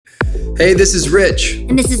Hey, this is Rich.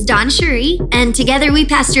 And this is DawnCheré, and together we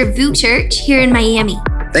pastor VOO Church here in Miami.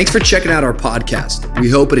 Thanks for checking out our podcast. We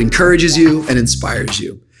hope it encourages you and inspires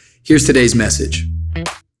you. Here's today's message.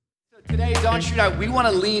 Today, DawnCheré and I, we want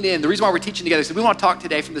to lean in. The reason why we're teaching together is we want to talk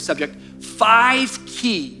today from the subject, 5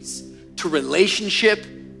 keys to relationship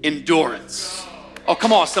endurance. Oh,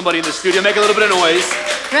 come on, somebody in the studio, make a little bit of noise.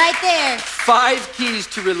 Right there. 5 keys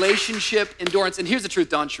to relationship endurance. And here's the truth,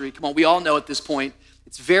 DawnCheré. Come on, we all know at this point,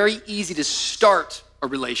 it's very easy to start a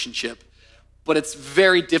relationship, but it's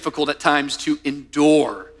very difficult at times to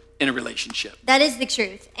endure in a relationship. That is the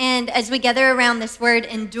truth. And as we gather around this word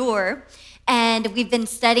endure, and we've been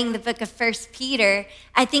studying the book of 1 Peter,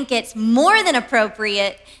 I think it's more than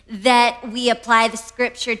appropriate that we apply the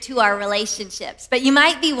scripture to our relationships. But you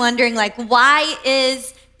might be wondering, why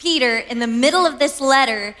is Peter in the middle of this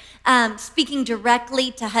letter speaking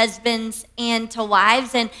directly to husbands and to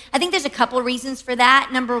wives? And I think there's a couple reasons for that.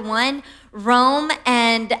 Number one, Rome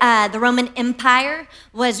and the Roman Empire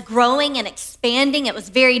was growing and expanding. It was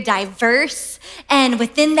very diverse. And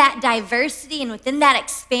within that diversity and within that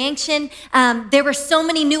expansion, there were so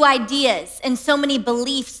many new ideas and so many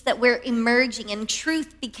beliefs that were emerging, and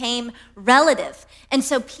truth became relative. And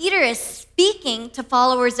so Peter is speaking to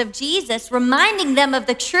followers of Jesus, reminding them of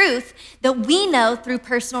the truth that we know through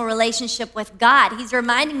personal relationship with God. He's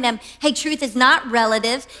reminding them, hey, truth is not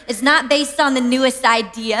relative. It's not based on the newest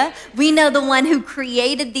idea. We know the one who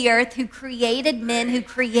created the earth, who created men, who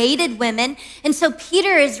created women. And so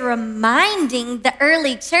Peter is reminding the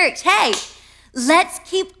early church, hey, let's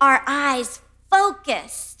keep our eyes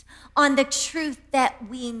focused on the truth that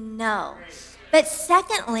we know. But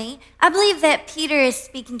secondly, I believe that Peter is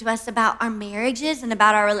speaking to us about our marriages and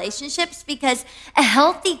about our relationships because a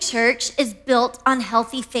healthy church is built on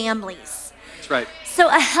healthy families. That's right. So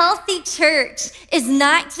a healthy church is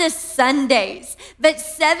not just Sundays, but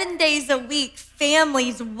 7 days a week,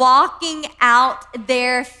 families walking out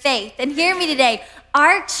their faith. And hear me today,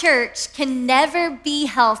 our church can never be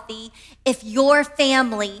healthy if your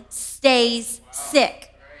family stays sick.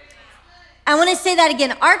 I want to say that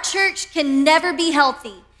again. Our church can never be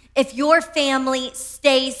healthy if your family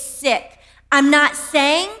stays sick. I'm not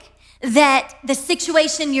saying that the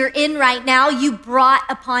situation you're in right now, you brought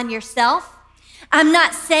upon yourself. I'm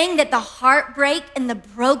not saying that the heartbreak and the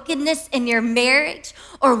brokenness in your marriage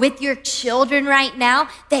or with your children right now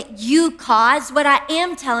that you caused. What I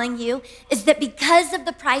am telling you is that because of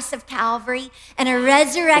the price of Calvary and a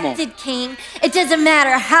resurrected King, it doesn't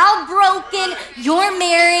matter how broken your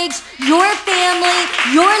marriage, your family,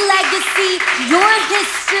 your legacy, your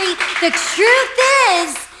history, the truth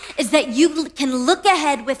is that you can look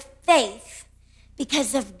ahead with faith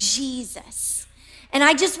because of Jesus. And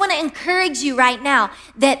I just want to encourage you right now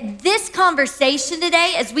that this conversation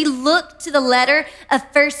today, as we look to the letter of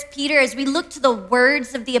 1 Peter, as we look to the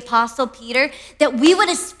words of the Apostle Peter, that we want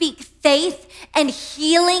to speak faith and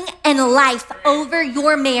healing and life over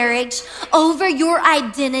your marriage, over your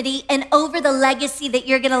identity, and over the legacy that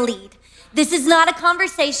you're going to lead. This is not a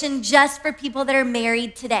conversation just for people that are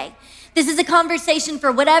married today. This is a conversation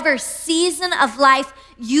for whatever season of life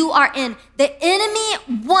you are in. The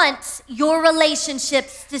enemy wants your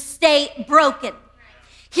relationships to stay broken.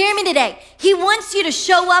 Hear me today. He wants you to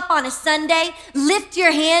show up on a Sunday, lift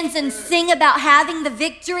your hands and sing about having the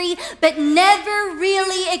victory, but never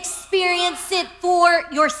really experience it for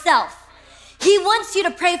yourself. He wants you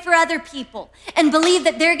to pray for other people and believe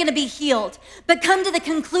that they're gonna be healed, but come to the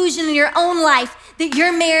conclusion in your own life that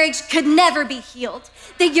your marriage could never be healed,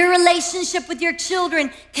 that your relationship with your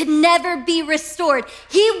children could never be restored.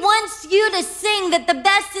 He wants you to sing that the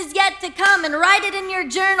best is yet to come and write it in your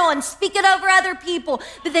journal and speak it over other people,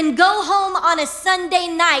 but then go home on a Sunday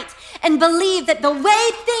night and believe that the way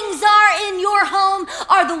things are in your home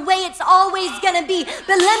are the way it's always gonna be.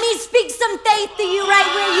 But let me speak some faith to you right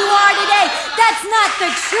where you are today. That's not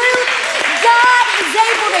the truth. God is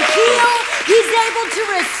able to heal. He's able to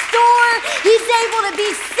restore. He's able to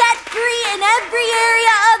be set free in every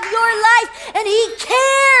area of your life. And he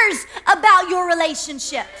cares about your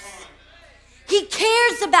relationships. He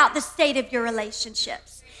cares about the state of your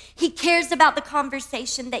relationships. He cares about the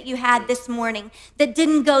conversation that you had this morning that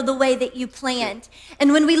didn't go the way that you planned.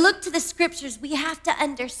 And when we look to the scriptures, we have to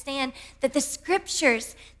understand that the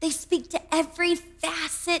scriptures, they speak to every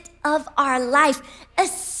facet of our life,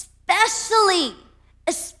 especially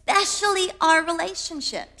our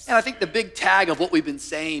relationships. And I think the big tag of what we've been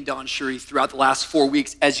saying, DawnCheré, throughout the last 4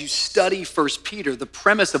 weeks, as you study 1 Peter, the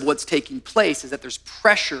premise of what's taking place is that there's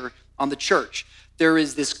pressure on the church. There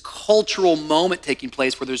is this cultural moment taking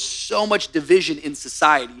place where there's so much division in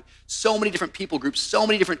society, so many different people groups, so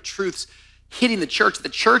many different truths. hitting the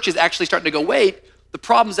church is actually starting to go, wait, the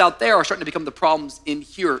problems out there are starting to become the problems in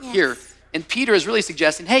here. And Peter is really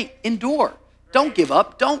suggesting, hey, endure. Don't give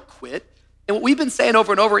up, don't quit. And what we've been saying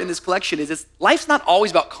over and over in this collection is life's not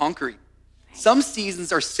always about conquering. Some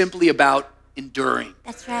seasons are simply about enduring.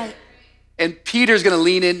 That's right. And Peter's gonna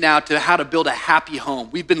lean in now to how to build a happy home.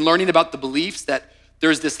 We've been learning about the beliefs that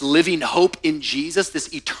there's this living hope in Jesus,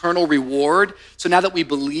 this eternal reward. So now that we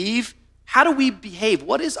believe, how do we behave?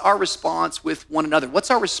 What is our response with one another? What's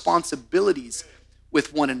our responsibilities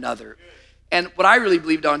with one another? And what I really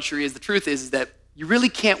believe, DawnCheré, is the truth is that you really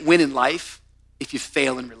can't win in life if you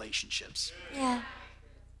fail in relationships. Yeah.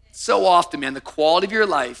 So often, man, the quality of your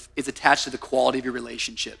life is attached to the quality of your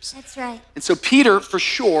relationships. That's right. And so Peter, for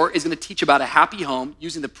sure, is gonna teach about a happy home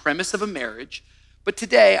using the premise of a marriage. But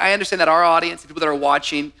today, I understand that our audience, the people that are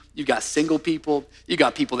watching, you got single people, you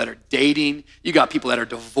got people that are dating, you got people that are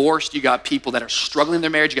divorced, you got people that are struggling in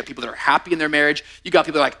their marriage, you got people that are happy in their marriage, you got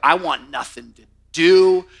people that are like, I want nothing to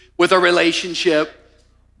do with a relationship.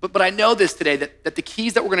 But I know this today, that the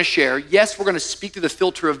keys that we're gonna share, yes, we're gonna speak through the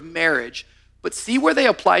filter of marriage, but see where they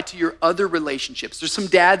apply to your other relationships. There's some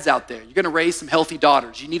dads out there. You're gonna raise some healthy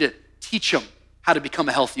daughters. You need to teach them how to become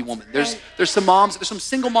a healthy woman. There's some moms, there's some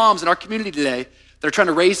single moms in our community today that are trying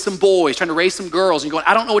to raise some boys, trying to raise some girls, and you're going,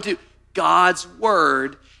 I don't know what to do. God's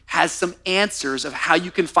word has some answers of how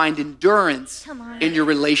you can find endurance in your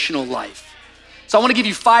relational life. So I wanna give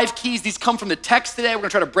you 5 keys. These come from the text today. We're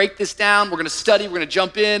gonna try to break this down. We're gonna study, we're gonna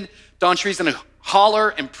jump in. DawnCheré's gonna holler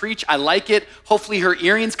and preach. I like it. Hopefully her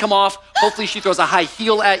earrings come off. Hopefully she throws a high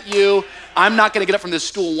heel at you. I'm not gonna get up from this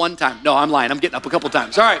stool one time. No, I'm lying. I'm getting up a couple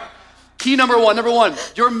times. All right, key number one,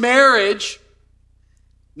 your marriage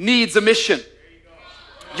needs a mission.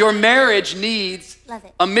 Your marriage needs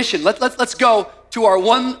a mission. Let's go to our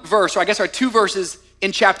one verse, or I guess our 2 verses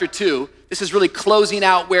in chapter 2. This is really closing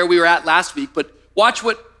out where we were at last week, but watch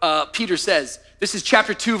what Peter says. This is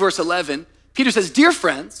chapter 2, verse 11. Peter says, dear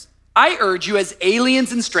friends, I urge you as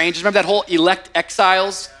aliens and strangers, remember that whole elect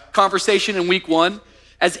exiles conversation in week 1?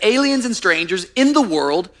 As aliens and strangers in the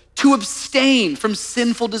world to abstain from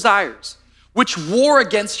sinful desires, which war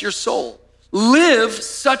against your soul. Live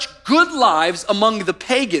such good lives among the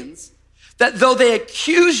pagans that though they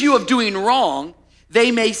accuse you of doing wrong,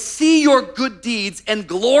 they may see your good deeds and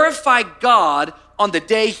glorify God on the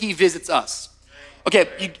day he visits us.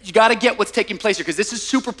 Okay, you gotta get what's taking place here because this is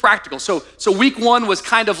super practical. So week 1 was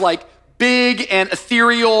kind of like big and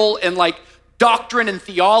ethereal and like doctrine and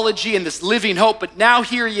theology and this living hope, but now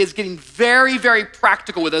here he is getting very, very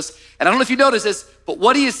practical with us. And I don't know if you notice this, but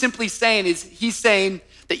what he is simply saying is he's saying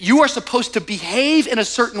that you are supposed to behave in a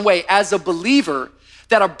certain way as a believer,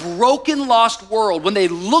 that a broken, lost world, when they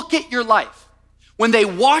look at your life, when they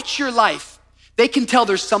watch your life, they can tell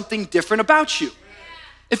there's something different about you.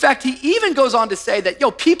 In fact, he even goes on to say that,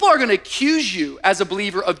 people are gonna accuse you as a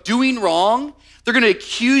believer of doing wrong. They're gonna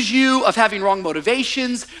accuse you of having wrong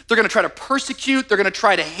motivations. They're gonna try to persecute. They're gonna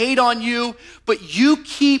try to hate on you, but you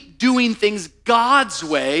keep doing things God's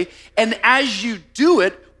way. And as you do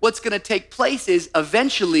it, what's gonna take place is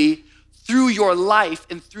eventually through your life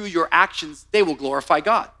and through your actions, they will glorify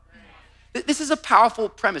God. This is a powerful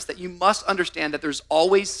premise that you must understand that there's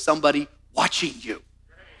always somebody watching you.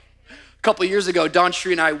 A couple of years ago,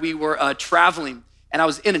 DawnCheré and I, we were traveling and I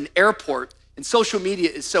was in an airport, and social media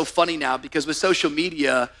is so funny now because with social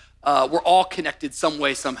media, we're all connected some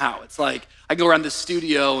way, somehow. It's like I go around the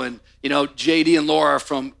studio and JD and Laura are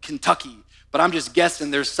from Kentucky, but I'm just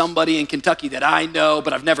guessing there's somebody in Kentucky that I know,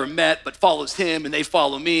 but I've never met, but follows him and they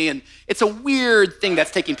follow me. And it's a weird thing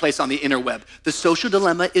that's taking place on the interweb. The social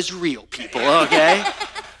dilemma is real, people, okay?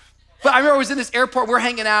 But I remember I was in this airport, we're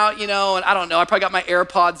hanging out, and I don't know, I probably got my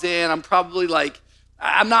AirPods in. I'm probably like,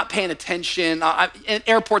 I'm not paying attention. In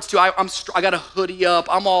airports too, I got a hoodie up.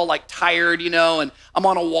 I'm all like tired, and I'm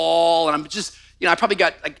on a wall and I'm just, I probably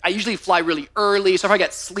got, I usually fly really early, so if I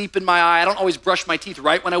got sleep in my eye, I don't always brush my teeth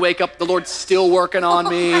right when I wake up. The Lord's still working on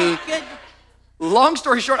me. Long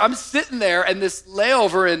story short, I'm sitting there in this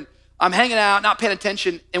layover and I'm hanging out, not paying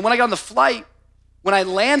attention. And when I got on the flight, when I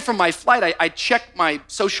land from my flight, I checked my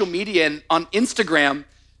social media, and on Instagram,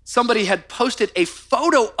 somebody had posted a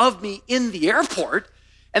photo of me in the airport,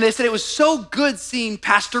 and they said it was so good seeing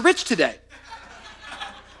Pastor Rich today.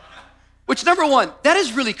 Which, number one, that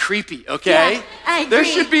is really creepy, okay? Yeah, I agree. There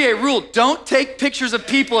should be a rule. Don't take pictures of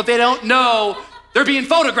people if they don't know they're being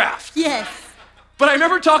photographed. Yes. But I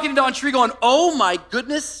remember talking to DawnCheré going, oh my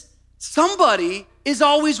goodness, somebody is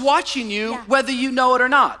always watching you, whether you know it or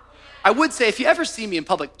not. I would say if you ever see me in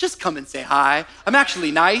public, just come and say hi. I'm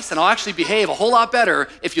actually nice and I'll actually behave a whole lot better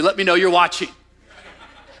if you let me know you're watching.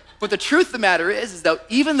 But the truth of the matter is that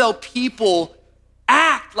even though people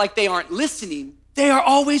act like they aren't listening, they are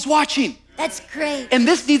always watching. That's great. And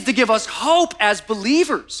this needs to give us hope as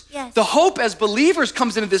believers. Yes. The hope as believers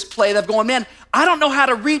comes into this play of going, man, I don't know how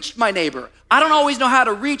to reach my neighbor. I don't always know how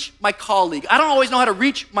to reach my colleague. I don't always know how to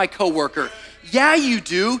reach my coworker. Yeah, you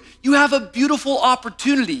do. You have a beautiful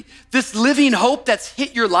opportunity. This living hope that's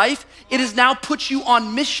hit your life, it has now put you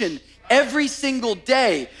on mission every single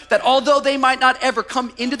day, that although they might not ever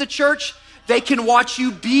come into the church, they can watch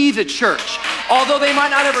you be the church. Although they might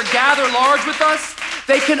not ever gather large with us,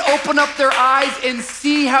 they can open up their eyes and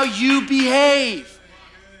see how you behave.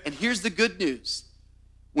 And here's the good news.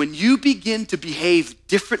 When you begin to behave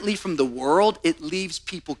differently from the world, it leaves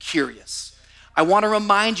people curious. I want to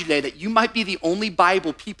remind you today that you might be the only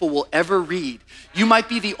Bible people will ever read.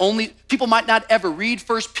 People might not ever read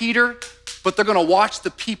 1 Peter, but they're gonna watch the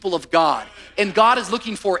people of God. And God is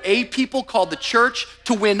looking for a people called the church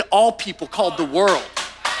to win all people called the world.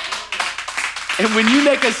 And when you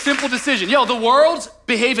make a simple decision, the world's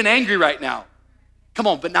behaving angry right now. Come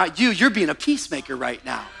on, but not you, you're being a peacemaker right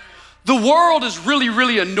now. The world is really,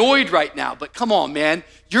 really annoyed right now, but come on, man,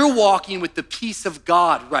 you're walking with the peace of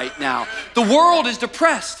God right now. The world is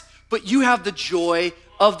depressed, but you have the joy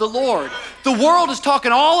of the Lord. The world is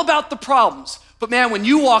talking all about the problems, but man, when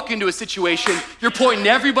you walk into a situation, you're pointing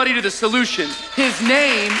everybody to the solution. His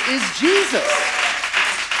name is Jesus.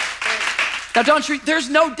 Now, DawnCheré, there's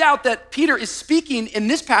no doubt that Peter is speaking in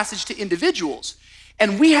this passage to individuals.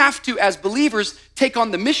 And we have to, as believers, take on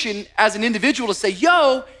the mission as an individual to say,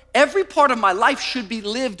 every part of my life should be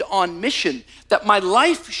lived on mission, that my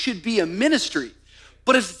life should be a ministry.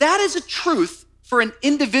 But if that is a truth for an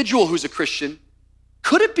individual who's a Christian,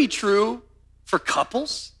 could it be true for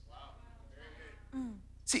couples?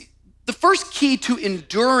 See, the first key to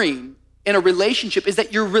enduring in a relationship is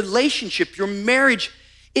that your relationship, your marriage,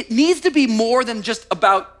 it needs to be more than just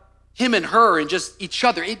about him and her and just each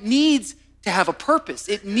other. It needs to have a purpose.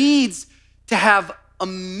 It needs to have a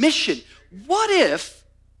mission. What if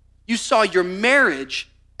you saw your marriage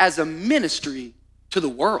as a ministry to the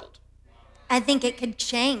world? I think it could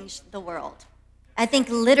change the world. I think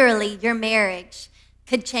literally your marriage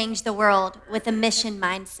could change the world with a mission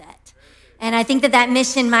mindset. And I think that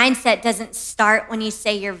mission mindset doesn't start when you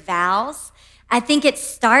say your vows. I think it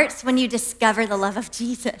starts when you discover the love of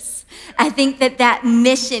Jesus. I think that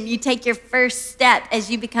mission, you take your first step as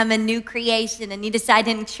you become a new creation and you decide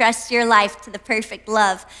to entrust your life to the perfect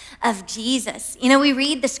love of Jesus. We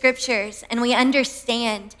read the scriptures and we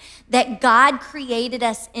understand that God created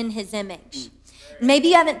us in his image. Maybe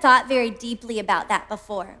you haven't thought very deeply about that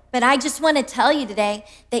before, but I just want to tell you today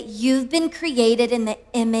that you've been created in the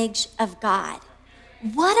image of God.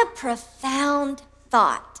 What a profound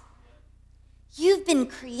thought. You've been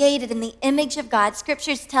created in the image of God.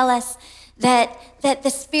 Scriptures tell us that the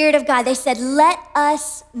Spirit of God, they said, let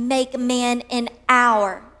us make man in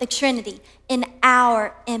the Trinity, in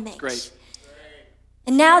our image. Great.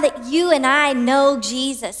 And now that you and I know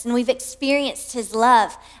Jesus and we've experienced his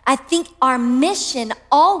love, I think our mission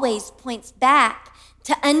always points back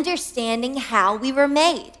to understanding how we were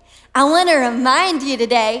made. I want to remind you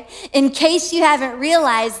today, in case you haven't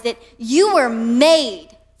realized it, you were made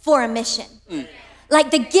for a mission.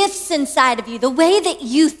 Like the gifts inside of you, the way that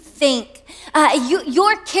you think,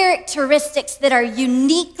 your characteristics that are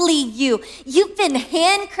uniquely you. You've been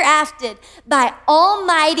handcrafted by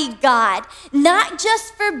Almighty God, not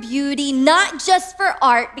just for beauty, not just for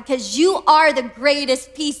art, because you are the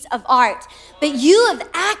greatest piece of art, but you have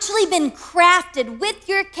actually been crafted with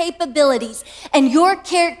your capabilities and your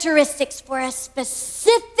characteristics for a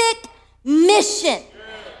specific mission.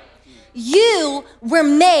 You were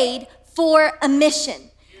made for a mission.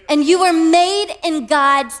 And you were made in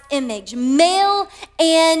God's image, male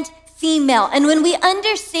and female. And when we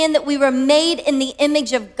understand that we were made in the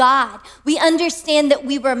image of God, we understand that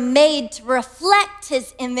we were made to reflect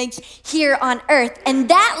his image here on earth. And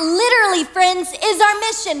that literally, friends, is our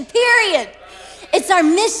mission, period. It's our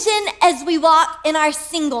mission as we walk in our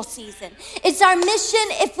single season. It's our mission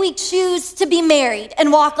if we choose to be married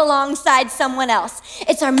and walk alongside someone else.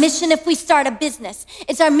 It's our mission if we start a business.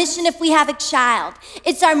 It's our mission if we have a child.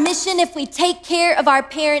 It's our mission if we take care of our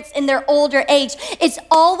parents in their older age. It's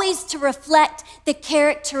always to reflect the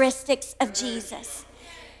characteristics of Jesus.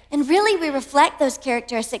 And really, we reflect those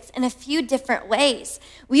characteristics in a few different ways.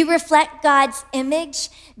 We reflect God's image,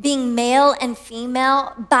 being male and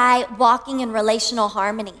female, by walking in relational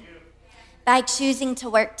harmony, by choosing to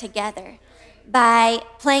work together, by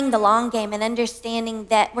playing the long game and understanding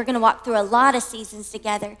that we're going to walk through a lot of seasons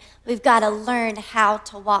together. We've got to learn how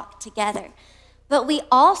to walk together. But we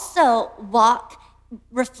also walk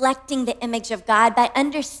reflecting the image of God, by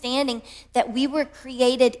understanding that we were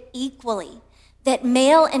created equally, that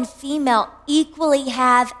male and female equally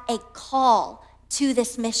have a call to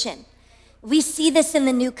this mission. We see this in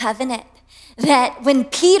the New Covenant, that when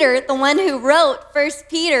Peter, the one who wrote 1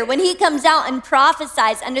 Peter, when he comes out and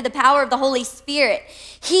prophesies under the power of the Holy Spirit,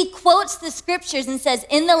 he quotes the scriptures and says,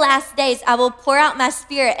 in the last days, I will pour out my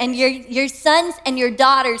spirit, and your sons and your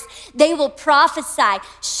daughters, they will prophesy,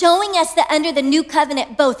 showing us that under the new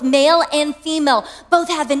covenant, both male and female, both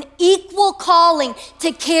have an equal calling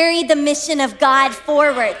to carry the mission of God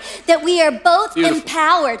forward, that we are both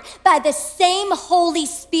empowered by the same Holy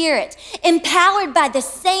Spirit, empowered by the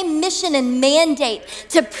same mission and mandate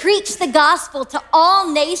to preach the gospel to all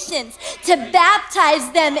nations, to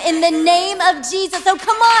baptize them in the name of Jesus. Oh,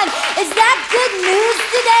 come on. Is that good news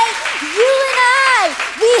today? You and I,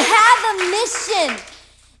 we have a mission.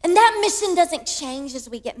 And that mission doesn't change as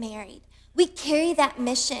we get married. We carry that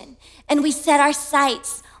mission and we set our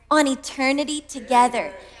sights on eternity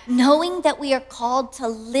together, knowing that we are called to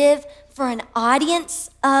live for an audience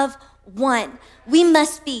of one. We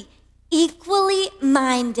must be equally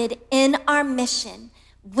minded in our mission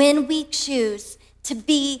when we choose to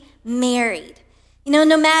be married. You know,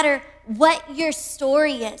 no matter what your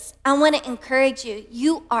story is, I want to encourage you,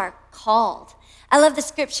 you are called. I love the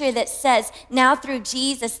scripture that says, now through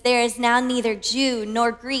Jesus, there is now neither Jew,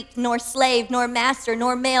 nor Greek, nor slave, nor master,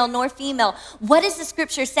 nor male, nor female. What is the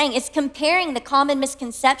scripture saying? It's comparing the common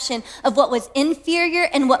misconception of what was inferior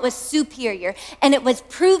and what was superior. And it was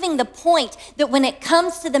proving the point that when it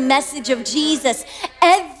comes to the message of Jesus,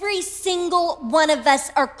 every single one of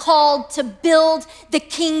us are called to build the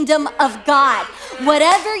kingdom of God.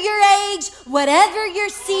 Whatever your age, whatever your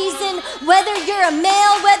season, whether you're a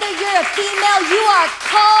male, whether you're a female, you are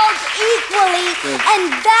called equally and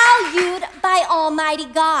valued by Almighty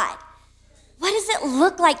God. What does it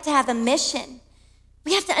look like to have a mission?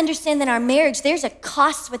 We have to understand that in our marriage, there's a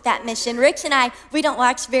cost with that mission. Rich and I, we don't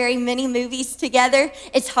watch very many movies together.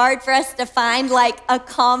 It's hard for us to find like a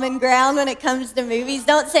common ground when it comes to movies.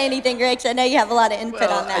 Don't say anything, Rich. I know you have a lot of input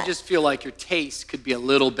on that. I just feel like your taste could be a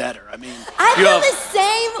little better. I mean, I feel the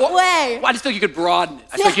same way. Well, I just feel like you could broaden it.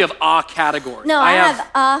 I feel like you have a category. No, I have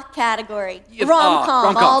a category.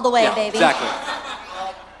 Rom-com all the way, baby. Exactly.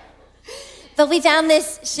 But we found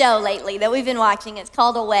this show lately that we've been watching. It's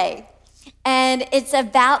called Away. And it's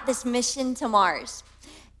about this mission to Mars.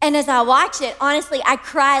 And as I watch it, honestly, I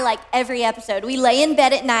cry like every episode. We lay in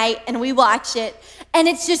bed at night and we watch it. And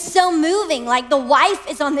it's just so moving. Like the wife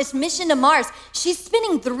is on this mission to Mars. She's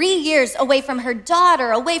spending 3 years away from her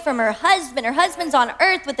daughter, away from her husband. Her husband's on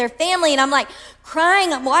Earth with their family. And I'm like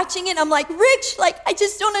crying, I'm watching it. I'm like, Rich, like, I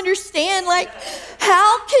just don't understand. Like,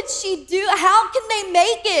 how can they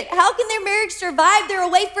make it? How can their marriage survive? They're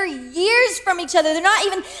away for years from each other. They're not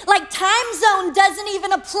even, like, time zone doesn't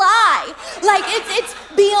even apply. Like, it's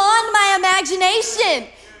beyond my imagination.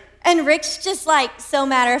 And Rich just like, so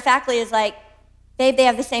matter-of-factly is like, babe, they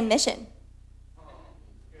have the same mission.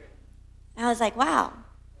 And I was like, wow,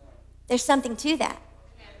 there's something to that.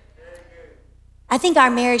 I think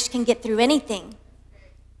our marriage can get through anything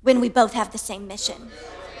when we both have the same mission.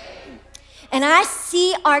 And I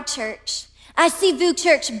see our church, I see VU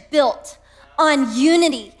Church built on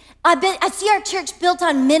unity. I see our church built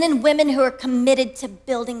on men and women who are committed to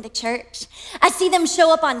building the church. I see them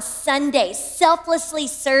show up on Sundays, selflessly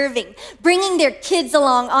serving, bringing their kids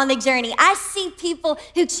along on the journey. I see people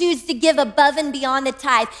who choose to give above and beyond the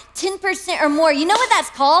tithe, 10% or more. You know what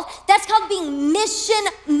that's called? That's called being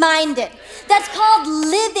mission-minded. That's called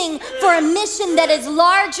living for a mission that is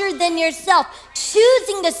larger than yourself,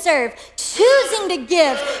 choosing to serve, choosing to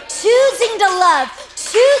give, choosing to love,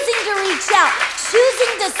 choosing to reach out,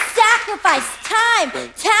 choosing to sacrifice time,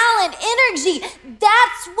 talent, energy.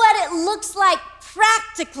 That's what it looks like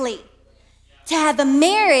practically to have a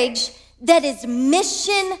marriage that is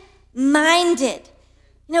mission-minded.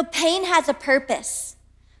 You know, pain has a purpose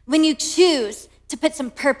when you choose to put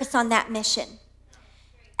some purpose on that mission.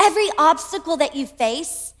 Every obstacle that you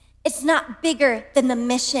face, it's not bigger than the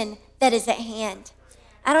mission that is at hand.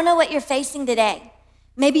 I don't know what you're facing today.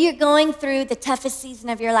 Maybe you're going through the toughest season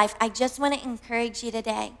of your life. I just want to encourage you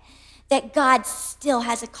today that God still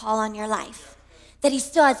has a call on your life, that he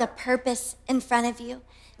still has a purpose in front of you.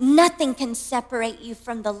 Nothing can separate you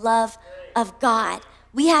from the love of God.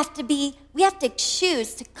 We have to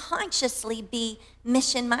choose to consciously be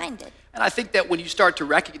mission-minded. And I think that when you start to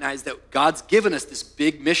recognize that God's given us this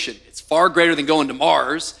big mission, it's far greater than going to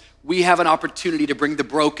Mars, we have an opportunity to bring the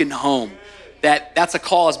broken home. That's a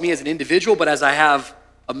call as me as an individual, but as I have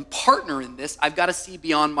a partner in this, I've got to see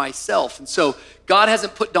beyond myself. And so God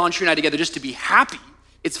hasn't put DawnCheré and I together just to be happy.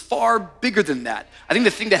 It's far bigger than that. I think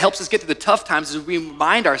the thing that helps us get through the tough times is we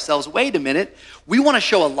remind ourselves, wait a minute, we want to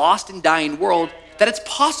show a lost and dying world that it's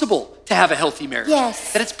possible to have a healthy marriage.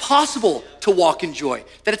 Yes. That it's possible to walk in joy.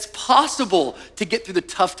 That it's possible to get through the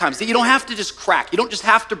tough times. That you don't have to just crack. You don't just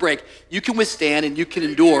have to break. You can withstand and you can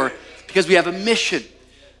endure because we have a mission.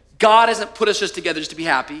 God hasn't put us just together just to be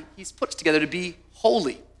happy. He's put us together to be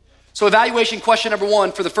holy. So evaluation question number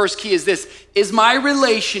one for the first key is this: is my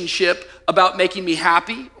relationship about making me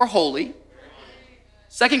happy or holy?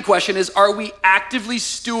 Second question is, are we actively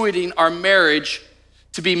stewarding our marriage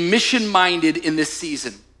to be mission-minded in this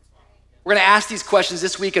season? We're gonna ask these questions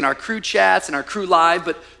this week in our crew chats and our crew live,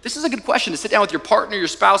 but this is a good question to sit down with your partner, your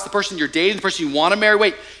spouse, the person you're dating, the person you wanna marry.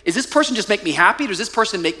 Wait, is this person just make me happy or does this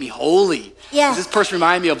person make me holy? Yeah. Does this person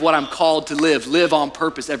remind me of what I'm called to live on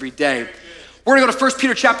purpose every day? We're gonna go to 1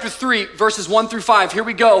 Peter chapter 3, verses 1 through 5. Here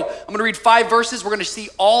we go. I'm gonna read 5 verses. We're gonna see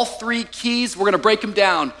all 3 keys. We're gonna break them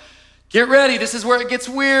down. Get ready, this is where it gets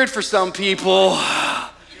weird for some people.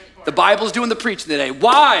 The Bible's doing the preaching today.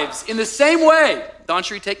 Wives, in the same way,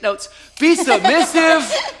 DawnCheré, take notes, be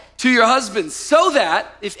submissive to your husbands, so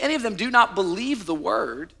that if any of them do not believe the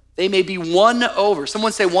word, they may be won over.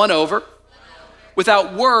 Someone say won over.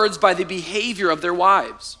 Without words by the behavior of their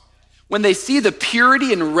wives. When they see the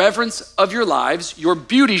purity and reverence of your lives, your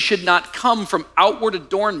beauty should not come from outward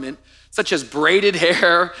adornment, such as braided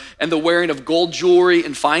hair and the wearing of gold jewelry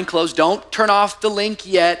and fine clothes. Don't turn off the link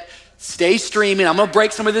yet. Stay streaming. I'm gonna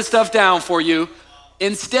break some of this stuff down for you.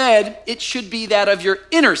 Instead, it should be that of your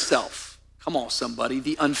inner self. Come on, somebody.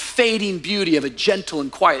 The unfading beauty of a gentle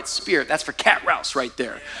and quiet spirit. That's for Cat Rouse right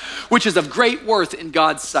there. Which is of great worth in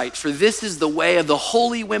God's sight. For this is the way of the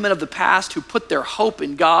holy women of the past who put their hope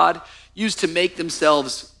in God, used to make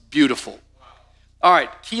themselves beautiful. All right,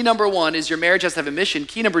 key number 1 is your marriage has to have a mission.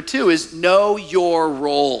 Key number 2 is know your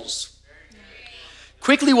roles.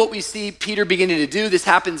 Quickly, what we see Peter beginning to do, this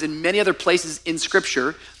happens in many other places in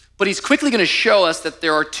Scripture, but he's quickly gonna show us that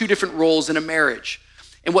there are 2 different roles in a marriage.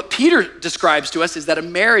 And what Peter describes to us is that a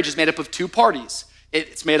marriage is made up of 2 parties.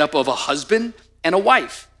 It's made up of a husband and a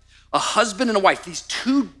wife. A husband and a wife, these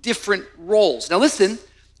 2 different roles. Now listen,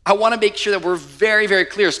 I wanna make sure that we're very, very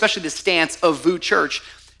clear, especially the stance of VOO Church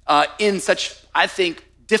in such, I think,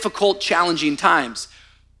 difficult, challenging times.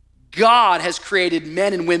 God has created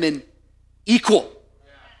men and women equal.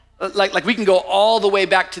 Like we can go all the way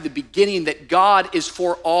back to the beginning that God is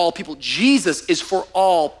for all people. Jesus is for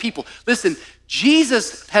all people. Listen,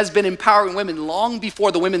 Jesus has been empowering women long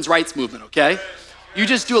before the women's rights movement, okay? You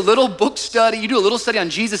just do a little book study, you do a little study on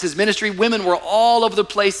Jesus' ministry. Women were all over the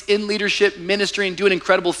place in leadership, ministry, and doing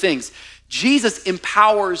incredible things. Jesus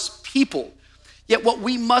empowers people. Yet what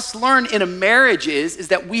we must learn in a marriage is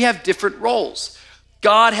that we have different roles.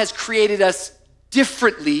 God has created us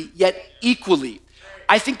differently, yet equally.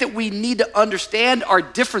 I think that we need to understand our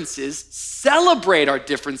differences, celebrate our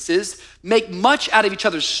differences, make much out of each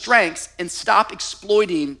other's strengths, and stop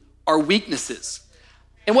exploiting our weaknesses.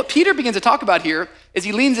 And what Peter begins to talk about here is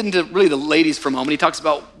he leans into really the ladies for a moment. He talks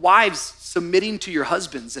about wives submitting to your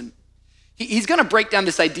husbands. And he's gonna break down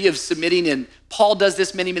this idea of submitting, and Paul does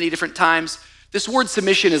this many, many different times. This word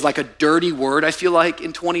submission is like a dirty word, I feel like,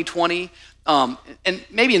 in 2020. And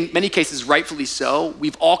maybe in many cases, rightfully so.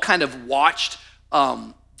 We've all kind of watched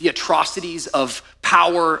the atrocities of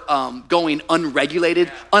power going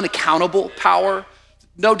unregulated, unaccountable power.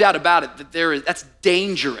 No doubt about it, that's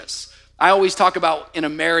dangerous. I always talk about in a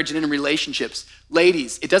marriage and in relationships,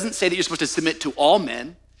 ladies, it doesn't say that you're supposed to submit to all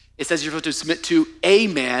men. It says you're supposed to submit to a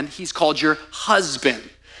man. He's called your husband.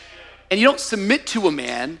 And you don't submit to a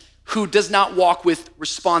man who does not walk with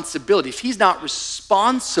responsibility. If he's not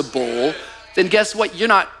responsible, then guess what? You're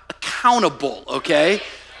not accountable, okay?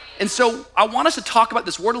 And so I want us to talk about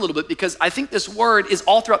this word a little bit because I think this word is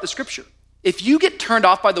all throughout the Scripture. If you get turned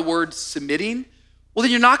off by the word submitting, well,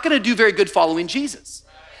 then you're not gonna do very good following Jesus.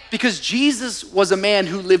 Because Jesus was a man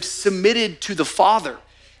who lived submitted to the Father.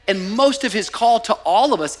 And most of his call to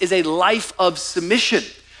all of us is a life of submission.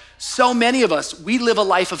 So many of us, we live a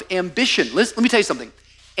life of ambition. Let me tell you something.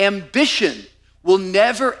 Ambition will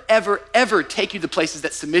never, ever, ever take you to places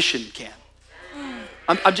that submission can.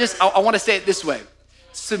 I wanna say it this way.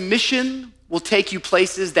 Submission will take you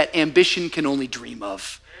places that ambition can only dream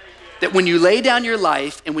of. That when you lay down your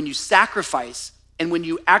life and when you sacrifice and when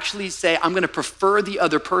you actually say, I'm gonna prefer the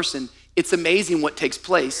other person, it's amazing what takes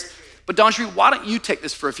place. But DawnCheré, why don't you take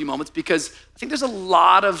this for a few moments? Because I think there's a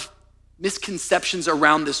lot of misconceptions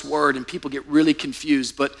around this word and people get really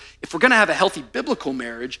confused. But if we're gonna have a healthy biblical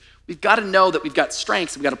marriage, we've gotta know that we've got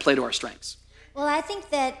strengths and we've gotta play to our strengths. Well, I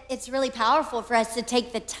think that it's really powerful for us to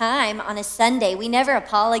take the time on a Sunday. We never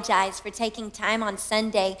apologize for taking time on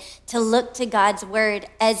Sunday to look to God's word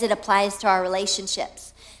as it applies to our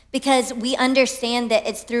relationships, because we understand that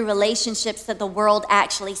it's through relationships that the world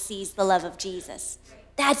actually sees the love of Jesus.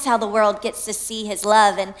 That's how the world gets to see his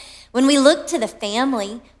love. And when we look to the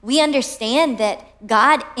family, we understand that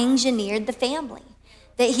God engineered the family,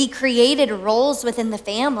 that he created roles within the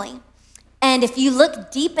family. And if you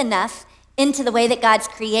look deep enough into the way that God's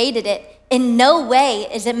created it, in no way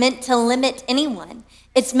is it meant to limit anyone.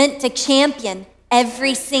 It's meant to champion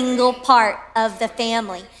every single part of the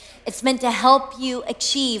family. It's meant to help you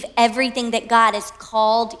achieve everything that God has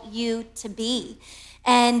called you to be.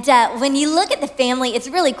 And when you look at the family, it's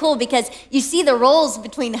really cool because you see the roles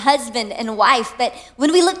between husband and wife. But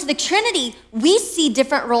when we look to the Trinity, we see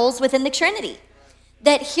different roles within the Trinity.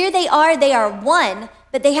 That here they are one,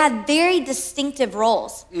 but they have very distinctive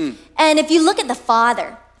roles. And if you look at the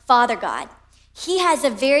Father God, he has a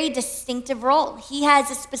very distinctive role. He has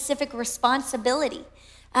a specific responsibility.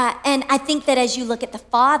 And I think that as you look at the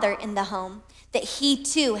Father in the home, that he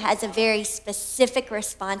too has a very specific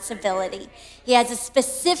responsibility. He has a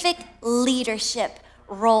specific leadership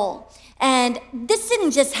role. And this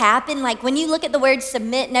didn't just happen. Like when you look at the word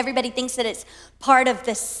submit and everybody thinks that it's part of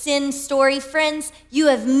the sin story, friends, you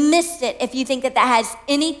have missed it if you think that that has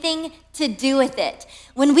anything to do with it.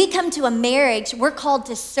 When we come to a marriage, we're called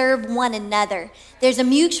to serve one another. There's a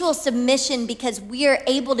mutual submission because we are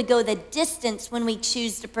able to go the distance when we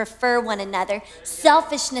choose to prefer one another.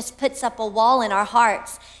 Selfishness puts up a wall in our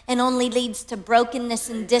hearts and only leads to brokenness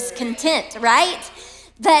and discontent, right?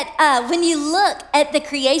 But when you look at the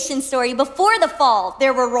creation story, before the fall,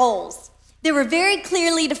 there were roles. There were very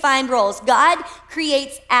clearly defined roles. God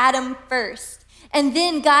creates Adam first, and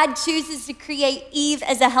then God chooses to create Eve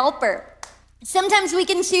as a helper. Sometimes we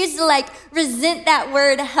can choose to resent that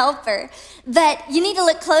word helper, but you need to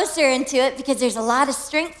look closer into it because there's a lot of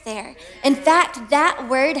strength there. In fact, that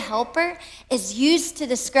word helper is used to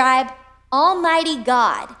describe Almighty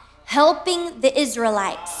God helping the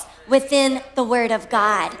Israelites within the word of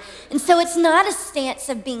God. And so it's not a stance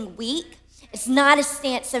of being weak. It's not a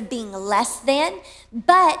stance of being less than,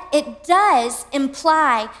 but it does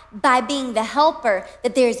imply by being the helper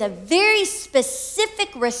that there's a very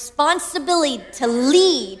specific responsibility to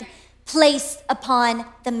lead placed upon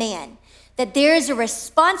the man. That there is a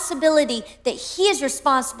responsibility that he is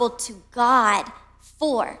responsible to God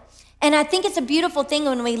for. And I think it's a beautiful thing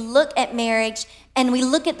when we look at marriage and we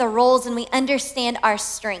look at the roles and we understand our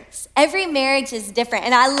strengths. Every marriage is different.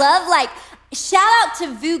 And I love, shout out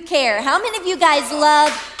to VU Care. How many of you guys love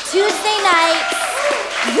Tuesday nights,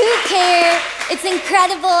 VU Care? It's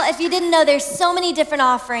incredible. If you didn't know, there's so many different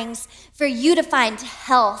offerings for you to find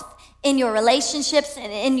health in your relationships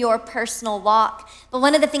and in your personal walk. But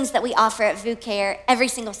one of the things that we offer at VU Care every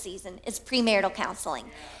single season is premarital counseling.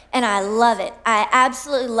 And I love it. I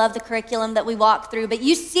absolutely love the curriculum that we walk through. But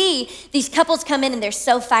you see these couples come in and they're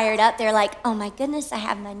so fired up. They're like, oh my goodness, I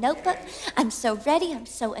have my notebook. I'm so ready. I'm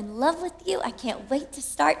so in love with you. I can't wait to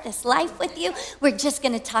start this life with you. We're just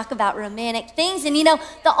going to talk about romantic things. And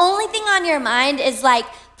the only thing on your mind is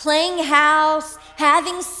playing house,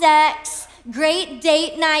 having sex, great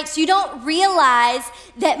date nights. You don't realize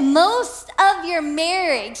that most of your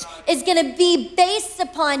marriage is going to be based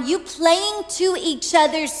upon you playing to each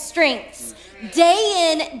other's strengths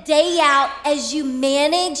day in, day out as you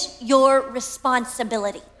manage your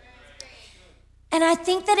responsibility. And I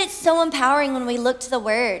think that it's so empowering when we look to the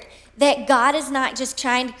word that God is not just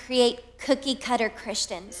trying to create cookie cutter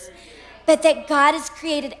Christians, but that God has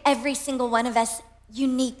created every single one of us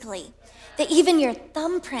uniquely, that even your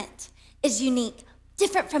thumbprint is unique,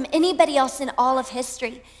 different from anybody else in all of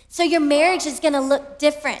history. So your marriage is gonna look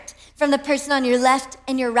different from the person on your left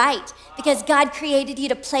and your right because God created you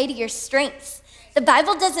to play to your strengths. The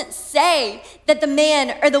Bible doesn't say that the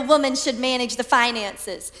man or the woman should manage the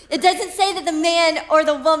finances. It doesn't say that the man or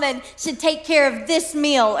the woman should take care of this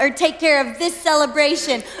meal or take care of this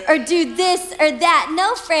celebration or do this or that.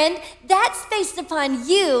 No, friend, that's based upon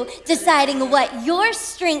you deciding what your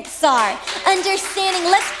strengths are, understanding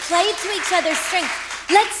let's play to each other's strengths.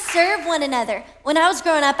 Let's serve one another. When I was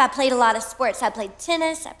growing up, I played a lot of sports. I played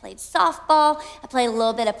tennis, I played softball, I played a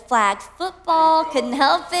little bit of flag football. Couldn't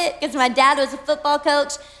help it because my dad was a football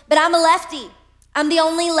coach, but I'm a lefty. I'm the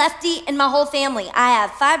only lefty in my whole family. I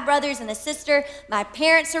have 5 brothers and a sister. My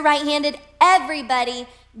parents are right-handed. Everybody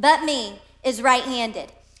but me is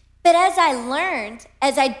right-handed. But as I learned,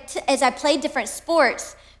 as I played different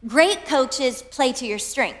sports, great coaches play to your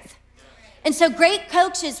strength. And so great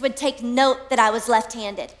coaches would take note that I was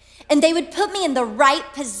left-handed. and they would put me in the right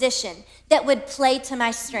position that would play to my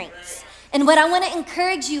strengths. And what I want to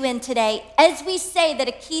encourage you in today, as we say that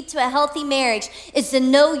a key to a healthy marriage is to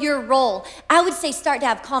know your role, I would say start to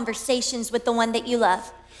have conversations with the one that you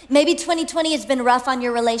love. Maybe 2020 has been rough on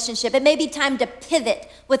your relationship. It may be time to pivot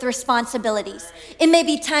with responsibilities. It may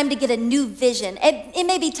be time to get a new vision. It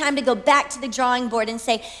may be time to go back to the drawing board and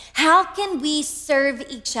say, how can we serve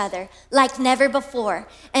each other like never before?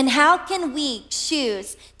 And how can we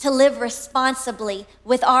choose to live responsibly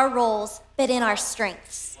with our roles, but in our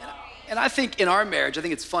strengths? And I think in our marriage, I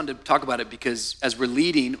think it's fun to talk about it because as we're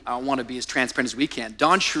leading, I want to be as transparent as we can.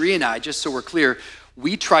 DawnCheré and I, just so we're clear,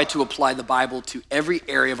 we try to apply the Bible to every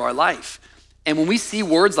area of our life. And when we see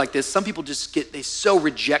words like this, some people they so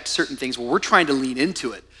reject certain things. Well, we're trying to lean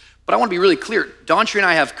into it. But I want to be really clear. DawnCheré and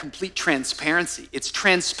I have complete transparency. It's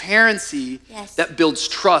transparency that builds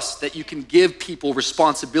trust, that you can give people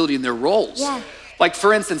responsibility in their roles. Yeah. Like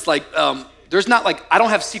for instance, there's not I don't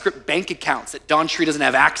have secret bank accounts that DawnCheré doesn't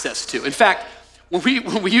have access to. In fact, when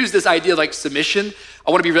we use this idea of submission,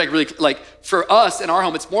 I want to be really for us in our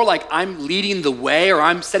home, it's more like I'm leading the way or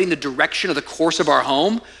I'm setting the direction of the course of our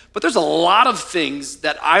home. But there's a lot of things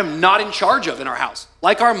that I'm not in charge of in our house,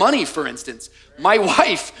 like our money, for instance. My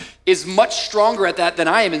wife is much stronger at that than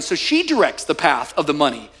I am, and so she directs the path of the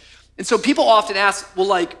money. And so people often ask,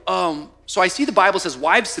 so I see the Bible says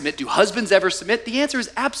wives submit. Do husbands ever submit? The answer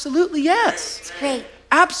is absolutely yes. It's great.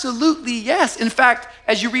 Absolutely yes. In fact,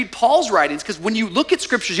 as you read Paul's writings, because when you look at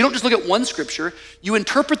scriptures, you don't just look at one scripture, you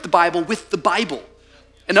interpret the Bible with the Bible.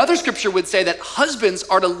 Another scripture would say that husbands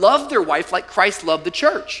are to love their wife like Christ loved the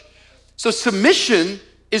church. So submission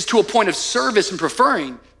is to a point of service and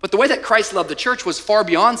preferring, but the way that Christ loved the church was far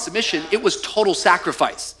beyond submission. It was total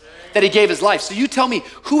sacrifice that he gave his life. So you tell me,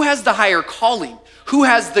 who has the higher calling? Who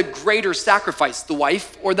has the greater sacrifice, the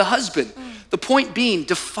wife or the husband? The point being,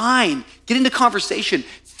 define, get into conversation,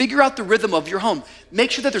 figure out the rhythm of your home.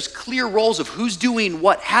 Make sure that there's clear roles of who's doing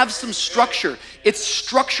what. Have some structure. It's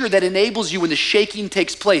structure that enables you when the shaking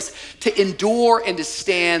takes place to endure and to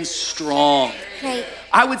stand strong. Right.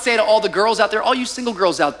 I would say to all the girls out there, all you single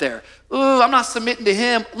girls out there, I'm not submitting to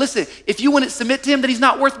him. Listen, if you wouldn't submit to him, then he's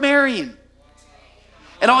not worth marrying.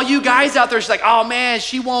 And all you guys out there, she's like, oh man,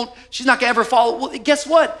 she's not gonna ever follow. Well, guess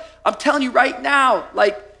what? I'm telling you right now,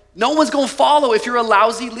 no one's gonna follow if you're a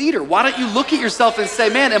lousy leader. Why don't you look at yourself and say,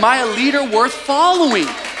 man, am I a leader worth following?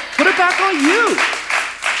 Put it back on you.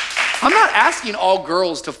 I'm not asking all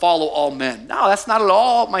girls to follow all men. No, that's not at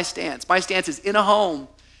all my stance. My stance is in a home,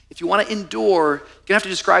 if you wanna endure, you're gonna have to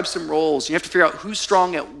describe some roles. You have to figure out who's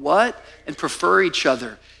strong at what and prefer each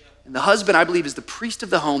other. And the husband, I believe, is the priest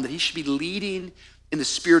of the home, that he should be leading in the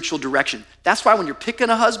spiritual direction. That's why when you're picking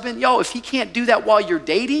a husband, if he can't do that while you're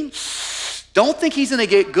dating, don't think he's gonna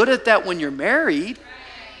get good at that when you're married.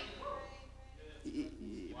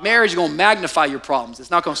 Marriage is gonna magnify your problems. It's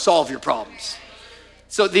not gonna solve your problems.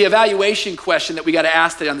 So the evaluation question that we gotta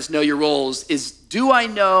ask today on this Know Your Roles is, do I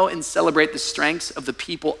know and celebrate the strengths of the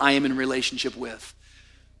people I am in relationship with?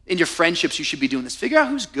 In your friendships, you should be doing this. Figure out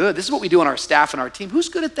who's good. This is what we do on our staff and our team. Who's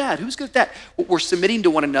good at that? Who's good at that? We're submitting to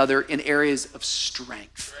one another in areas of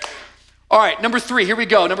strength. All right, number 3, here we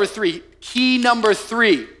go. Number 3, key number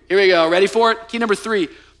 3. Here we go, ready for it? Key number 3,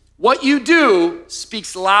 what you do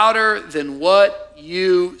speaks louder than what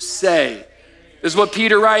you say. This is what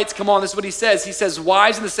Peter writes. Come on, this is what he says. He says,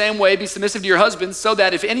 wives in the same way, be submissive to your husbands, so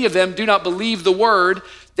that if any of them do not believe the word,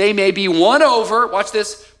 they may be won over, watch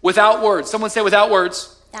this, without words. Someone say without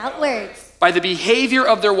words. Without words. By the behavior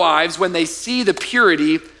of their wives when they see the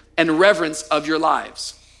purity and reverence of your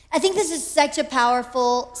lives. I think this is such a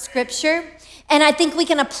powerful scripture, and I think we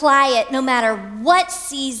can apply it no matter what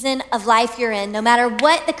season of life you're in, no matter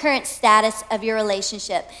what the current status of your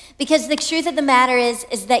relationship. Because the truth of the matter is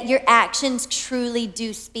that your actions truly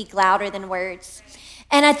do speak louder than words.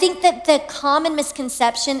 And I think that the common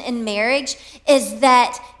misconception in marriage is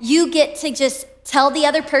that you get to just tell the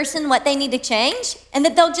other person what they need to change and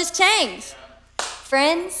that they'll just change.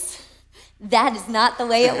 Friends, that is not the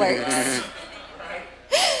way it works.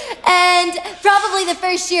 And probably the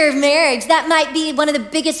first year of marriage, that might be one of the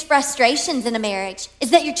biggest frustrations in a marriage,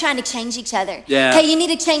 is that you're trying to change each other. Yeah. Hey, you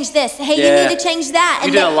need to change this. Hey, you need to change that.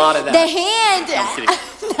 You did a lot of that. The hand.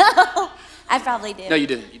 No, I probably do. No, you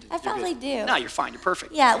didn't. I probably do. No, you're fine. You're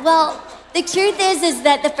perfect. Yeah, well, the truth is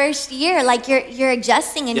that the first year, you're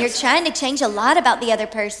adjusting and you're trying to change a lot about the other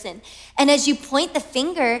person. And as you point the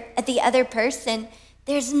finger at the other person,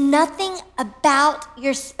 there's nothing about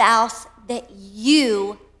your spouse that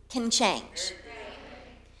you can change.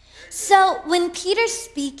 So when Peter's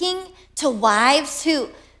speaking to wives who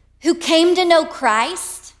came to know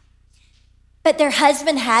Christ, but their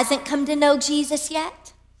husband hasn't come to know Jesus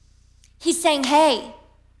yet, he's saying, hey,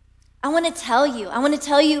 I want to tell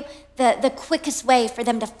you the quickest way for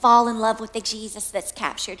them to fall in love with the Jesus that's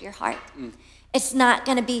captured your heart. It's not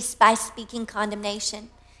going to be by speaking condemnation,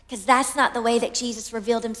 because that's not the way that Jesus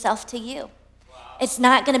revealed himself to you. It's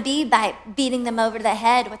not going to be by beating them over the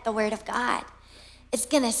head with the word of God. It's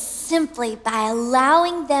going to simply by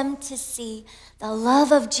allowing them to see the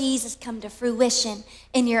love of Jesus come to fruition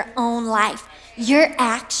in your own life. Your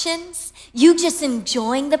actions, you just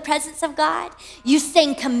enjoying the presence of God, you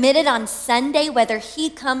staying committed on Sunday, whether he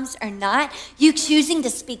comes or not, you choosing to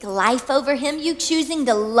speak life over him, you choosing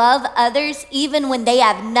to love others even when they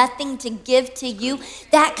have nothing to give to you,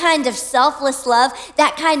 that kind of selfless love,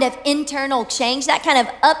 that kind of internal change, that kind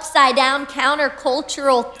of upside down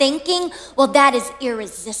countercultural thinking, well, that is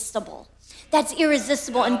irresistible. That's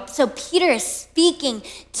irresistible. And so Peter is speaking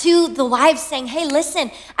to the wives saying, hey,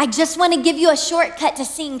 listen, I just want to give you a shortcut to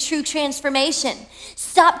seeing true transformation.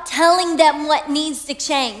 Stop telling them what needs to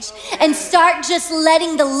change and start just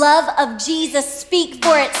letting the love of Jesus speak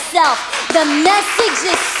for itself. The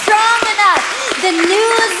message is strong enough. The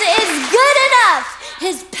news is good enough.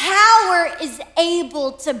 His power is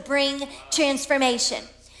able to bring transformation.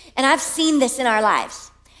 And I've seen this in our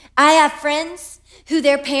lives. I have friends who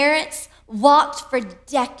their parents walked for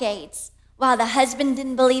decades while the husband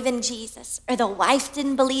didn't believe in Jesus or the wife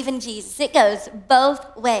didn't believe in Jesus. It goes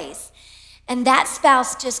both ways. And that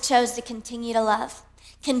spouse just chose to continue to love,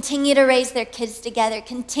 continue to raise their kids together,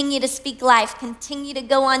 continue to speak life, continue to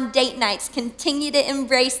go on date nights, continue to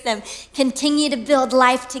embrace them, continue to build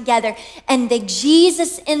life together. And the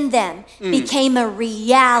Jesus in them became a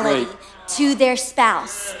reality to their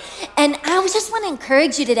spouse. And I just want to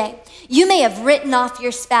encourage you today. You may have written off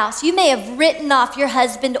your spouse. You may have written off your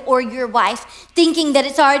husband or your wife, thinking that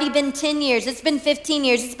it's already been 10 years, it's been 15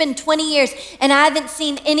 years, it's been 20 years, and I haven't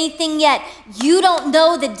seen anything yet. You don't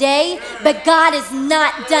know the day, but God is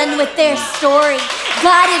not done with their story.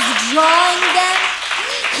 God is drawing them.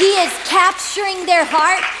 He is capturing their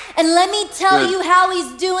heart. And let me tell you how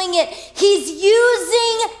he's doing it. He's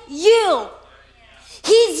using you.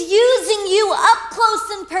 He's using you up close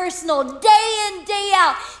and personal, day in, day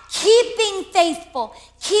out, keeping faithful.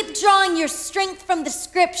 Keep drawing your strength from the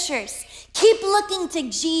scriptures. Keep looking to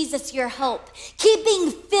Jesus, your hope. Keep being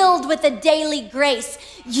filled with a daily grace.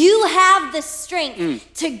 You have the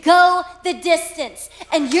strength to go the distance.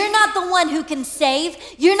 And you're not the one who can save.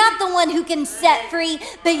 You're not the one who can set free,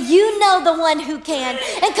 but you know the one who can.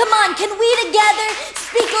 And come on, can we together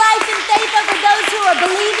speak life and faith over those who are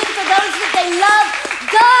believing, for those that they love?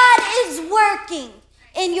 God is working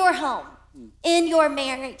in your home, in your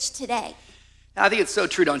marriage today. I think it's so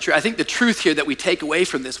true, DawnCheré. I think the truth here that we take away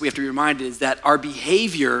from this, we have to be reminded, is that our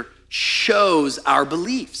behavior shows our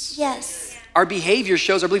beliefs. Yes. Our behavior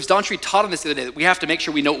shows our beliefs. DawnCheré taught on this the other day, that we have to make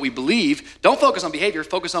sure we know what we believe. Don't focus on behavior,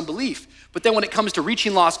 focus on belief. But then when it comes to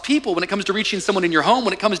reaching lost people, when it comes to reaching someone in your home,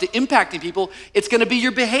 when it comes to impacting people, it's gonna be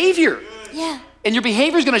your behavior. Yeah. And your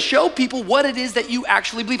behavior is gonna show people what it is that you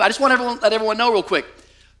actually believe. I just want to let everyone know real quick.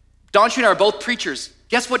 DawnCheré and I are both preachers.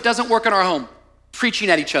 Guess what doesn't work in our home? Preaching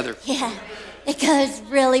at each other. Yeah. It goes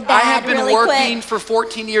really bad. I have been really working quick. for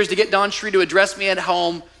 14 years to get DawnCheré to address me at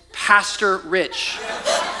home, Pastor Rich.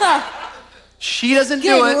 She doesn't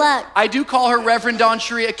do it. Good luck. I do call her Reverend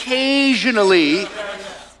DawnCheré occasionally.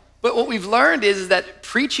 But what we've learned is that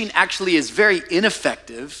preaching actually is very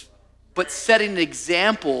ineffective, but setting an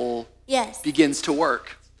example begins to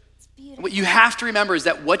work. It's beautiful. What you have to remember is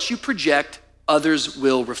that what you project, others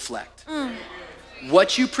will reflect.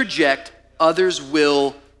 What you project, others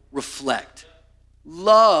will reflect.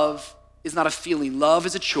 Love is not a feeling. Love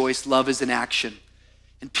is a choice. Love is an action.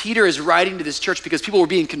 And Peter is writing to this church because people were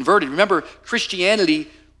being converted. Remember, Christianity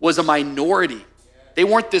was a minority. They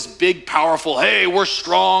weren't this big, powerful, hey, we're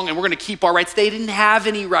strong and we're gonna keep our rights. They didn't have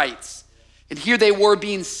any rights. And here they were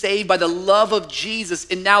being saved by the love of Jesus.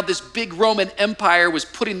 And now this big Roman Empire was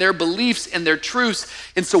putting their beliefs and their truths.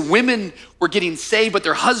 And so women were getting saved, but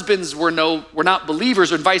their husbands were not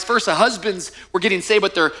believers, or vice versa. Husbands were getting saved,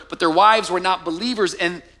 but their wives were not believers.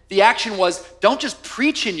 And the action was, don't just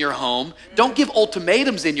preach in your home, don't give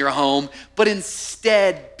ultimatums in your home, but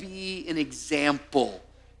instead be an example.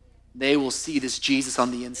 They will see this Jesus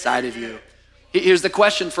on the inside of you. Here's the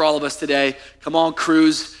question for all of us today. Come on,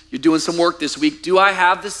 crews, you're doing some work this week. Do I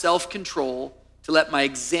have the self-control to let my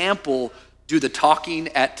example do the talking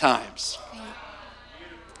at times?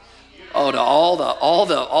 Oh, to all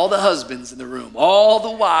the husbands in the room, all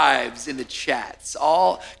the wives in the chats,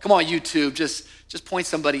 come on, YouTube, just point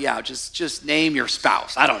somebody out. Just name your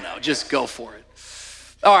spouse. I don't know, just go for it.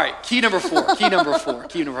 All right, key number four.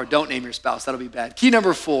 Don't name your spouse, that'll be bad. Key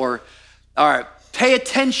number 4, all right, pay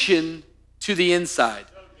attention to the inside.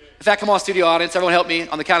 In fact, come on, studio audience, everyone help me.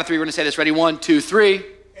 On the count of 3, we're gonna say this. Ready, 1, 2, 3.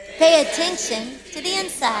 Pay attention to the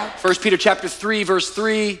inside. 1 Peter chapter 3, verse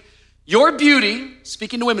 3. Your beauty,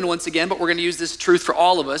 speaking to women once again, but we're gonna use this truth for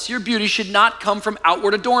all of us. Your beauty should not come from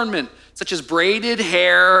outward adornment, such as braided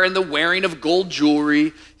hair and the wearing of gold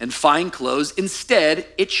jewelry and fine clothes. Instead,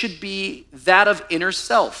 it should be that of inner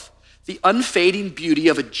self, the unfading beauty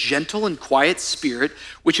of a gentle and quiet spirit,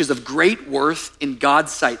 which is of great worth in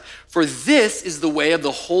God's sight. For this is the way of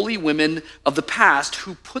the holy women of the past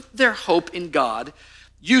who put their hope in God,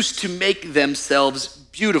 used to make themselves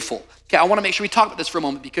beautiful. Okay, I wanna make sure we talk about this for a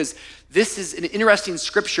moment because this is an interesting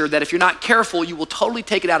scripture that if you're not careful, you will totally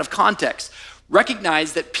take it out of context.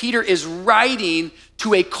 Recognize that Peter is writing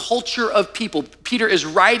to a culture of people. Peter is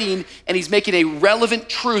writing and he's making a relevant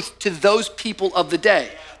truth to those people of the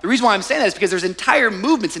day. The reason why I'm saying that is because there's entire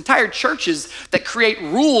movements, entire churches that create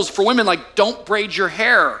rules for women like don't braid your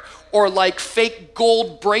hair or like fake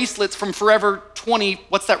gold bracelets from Forever 20,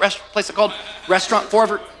 what's that place called? Restaurant,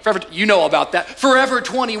 Forever, you know about that. Forever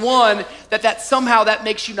 21, that somehow that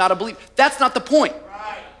makes you not a believer. That's not the point.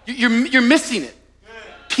 You're missing it.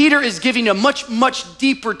 Peter is giving a much, much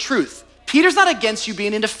deeper truth. Peter's not against you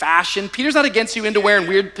being into fashion. Peter's not against you into wearing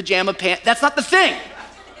weird pajama pants. That's not the thing.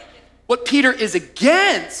 What Peter is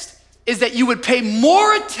against is that you would pay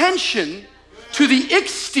more attention to the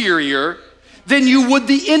exterior than you would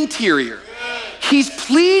the interior. He's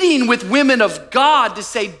pleading with women of God to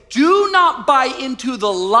say, do not buy into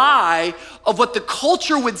the lie of what the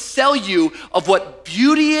culture would sell you, of what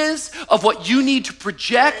beauty is, of what you need to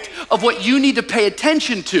project, of what you need to pay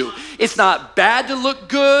attention to. It's not bad to look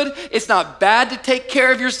good. It's not bad to take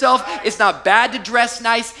care of yourself. It's not bad to dress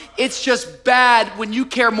nice. It's just bad when you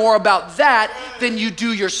care more about that than you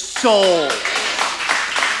do your soul.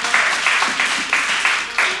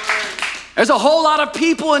 There's a whole lot of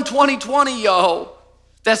people in 2020,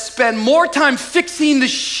 that spend more time fixing the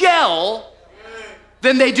shell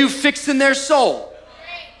than they do fixing their soul.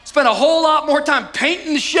 Spend a whole lot more time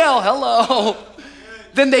painting the shell,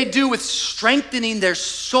 than they do with strengthening their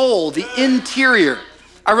soul, the interior.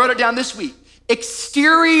 I wrote it down this week.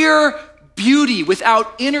 Exterior beauty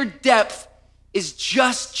without inner depth is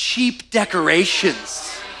just cheap decorations.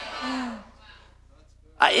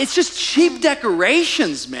 It's just cheap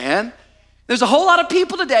decorations, man. There's a whole lot of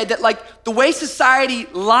people today that like the way society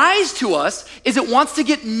lies to us is it wants to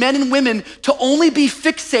get men and women to only be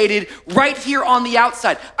fixated right here on the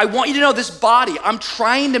outside. I want you to know this body, I'm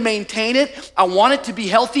trying to maintain it. I want it to be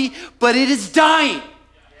healthy, but it is dying.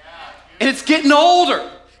 And it's getting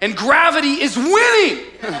older and gravity is winning.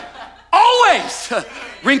 Always.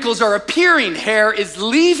 Wrinkles are appearing, hair is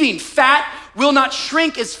leaving, fat will not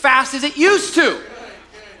shrink as fast as it used to.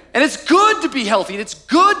 And it's good to be healthy, and it's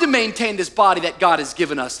good to maintain this body that God has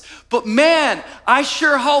given us. But man, I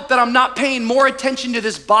sure hope that I'm not paying more attention to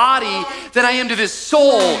this body than I am to this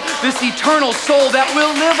soul, this eternal soul that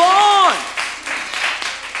will live on.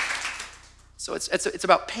 So it's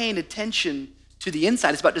about paying attention to the inside.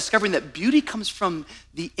 It's about discovering that beauty comes from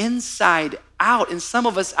the inside out. And some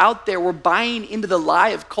of us out there, we're buying into the lie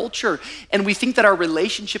of culture and we think that our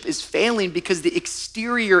relationship is failing because the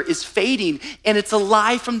exterior is fading, and it's a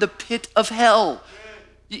lie from the pit of hell.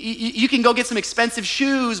 You can go get some expensive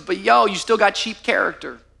shoes, but you still got cheap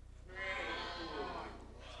character.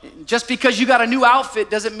 Just because you got a new outfit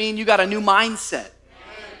doesn't mean you got a new mindset.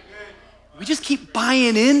 We just keep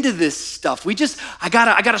buying into this stuff. I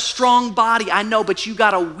got a strong body, I know, but you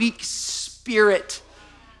got a weak spirit.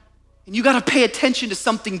 And you got to pay attention to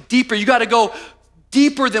something deeper. You got to go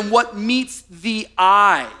deeper than what meets the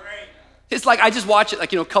eye. It's like, I just watch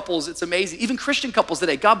it, couples, it's amazing. Even Christian couples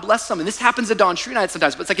today, God bless them. And this happens at DawnCheré night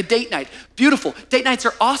sometimes, but it's like a date night. Beautiful. Date nights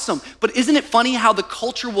are awesome. But isn't it funny how the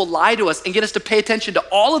culture will lie to us and get us to pay attention to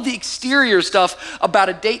all of the exterior stuff about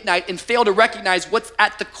a date night and fail to recognize what's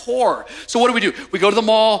at the core? So what do? We go to the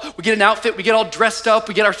mall, we get an outfit, we get all dressed up,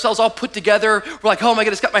 we get ourselves all put together. We're like, oh my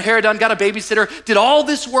goodness, got my hair done, got a babysitter, did all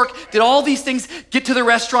this work, did all these things, get to the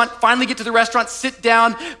restaurant, finally get to the restaurant, sit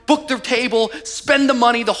down, book the table, spend the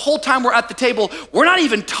money. The whole time we're at the table, we're not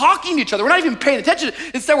even talking to each other. We're not even paying attention.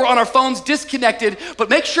 Instead, we're on our phones, disconnected.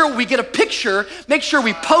 But make sure we get a picture, make sure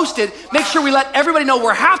we post it, make sure we let everybody know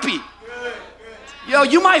we're happy.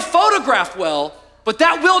 You might photograph well, but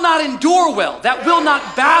that will not endure well. That will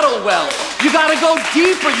not battle well. You gotta go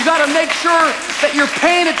deeper. You gotta make sure that you're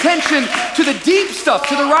paying attention to the deep stuff,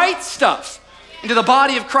 to the right stuff. And to the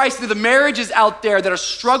body of Christ, to the marriages out there that are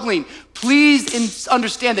struggling, please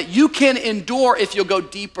understand that you can endure if you'll go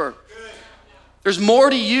deeper. There's more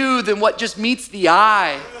to you than what just meets the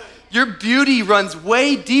eye. Your beauty runs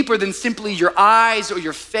way deeper than simply your eyes or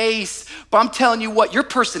your face. But I'm telling you what, your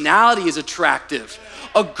personality is attractive.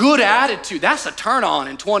 A good attitude, that's a turn on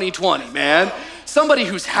in 2020, man. Somebody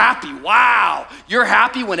who's happy, wow. You're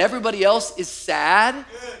happy when everybody else is sad.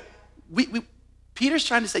 Peter's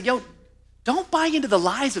trying to say, yo, don't buy into the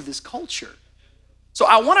lies of this culture. So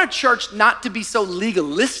I want our church not to be so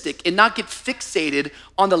legalistic and not get fixated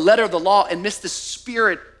on the letter of the law and miss the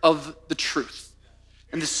spirit of the truth.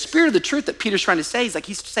 And the spirit of the truth that Peter's trying to say is like,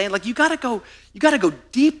 he's saying like, you gotta go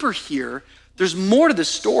deeper here. There's more to the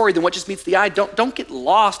story than what just meets the eye. Don't get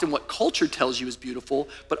lost in what culture tells you is beautiful,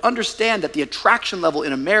 but understand that the attraction level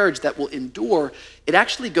in a marriage that will endure, it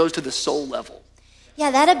actually goes to the soul level.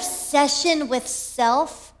 Yeah, that obsession with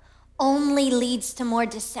self only leads to more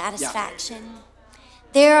dissatisfaction. Yeah.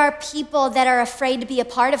 There are people that are afraid to be a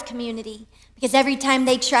part of community because every time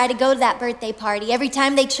they try to go to that birthday party, every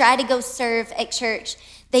time they try to go serve at church,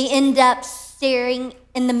 they end up staring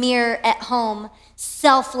in the mirror at home,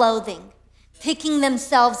 self-loathing, picking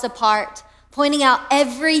themselves apart, pointing out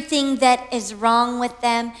everything that is wrong with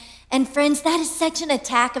them. And friends, that is such an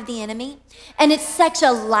attack of the enemy. And it's such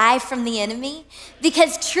a lie from the enemy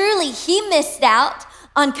because truly he missed out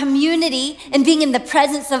on community and being in the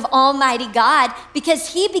presence of Almighty God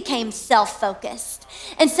because he became self-focused.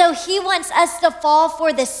 And so he wants us to fall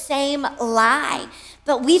for the same lie.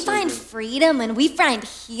 But we find freedom and we find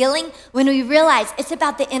healing when we realize it's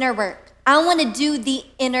about the inner work. I want to do the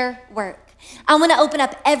inner work. I want to open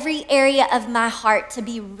up every area of my heart to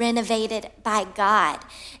be renovated by God.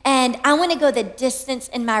 And I want to go the distance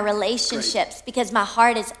in my relationships because my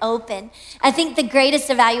heart is open. I think the greatest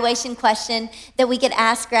evaluation question that we could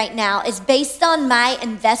ask right now is based on my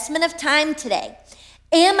investment of time today.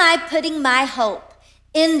 Am I putting my hope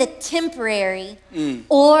in the temporary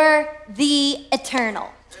or the eternal?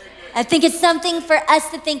 I think it's something for us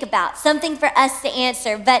to think about, something for us to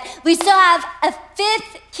answer. But we still have a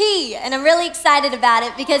fifth key, and I'm really excited about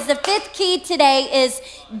it because the fifth key today is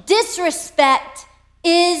disrespect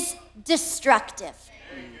is destructive.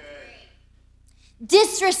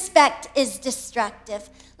 Disrespect is destructive.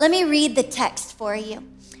 Let me read the text for you.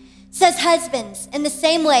 It says, husbands, in the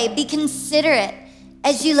same way, be considerate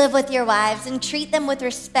as you live with your wives and treat them with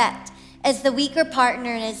respect as the weaker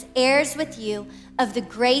partner and as heirs with you of the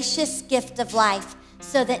gracious gift of life,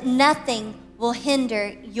 so that nothing will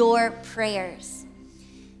hinder your prayers.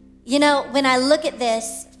 You know, when I look at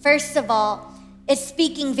this, first of all, it's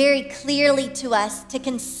speaking very clearly to us to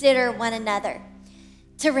consider one another,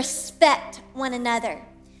 to respect one another,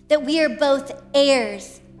 that we are both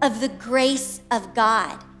heirs of the grace of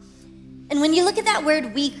God. And when you look at that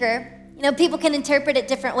word weaker, you know, people can interpret it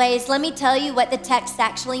different ways. Let me tell you what the text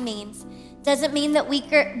actually means. Doesn't mean that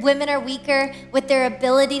women are weaker with their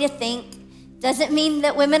ability to think. Doesn't mean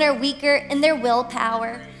that women are weaker in their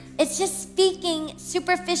willpower. It's just speaking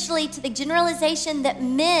superficially to the generalization that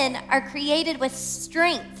men are created with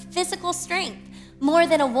strength, physical strength, more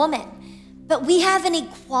than a woman. But we have an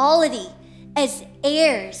equality as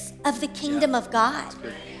heirs of the kingdom of God.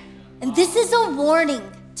 And this is a warning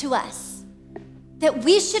to us that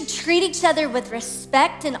we should treat each other with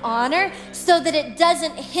respect and honor so that it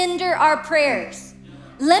doesn't hinder our prayers.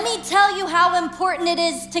 Let me tell you how important it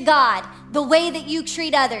is to God, the way that you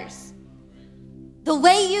treat others. The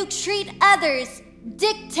way you treat others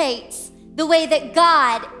dictates the way that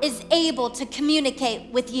God is able to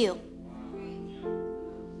communicate with you.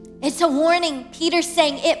 It's a warning. Peter's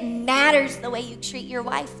saying it matters the way you treat your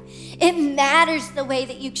wife. It matters the way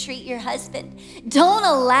that you treat your husband. Don't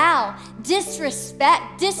allow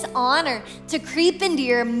disrespect, dishonor to creep into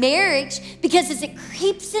your marriage, because as it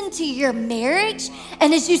creeps into your marriage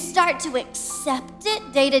and as you start to accept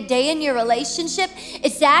it day to day in your relationship,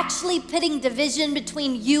 it's actually putting division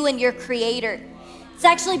between you and your Creator. It's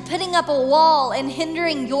actually putting up a wall and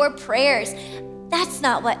hindering your prayers. That's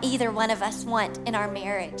not what either one of us want in our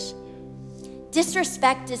marriage.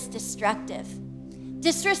 Disrespect is destructive.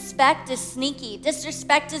 Disrespect is sneaky.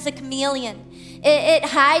 Disrespect is a chameleon. It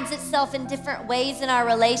hides itself in different ways in our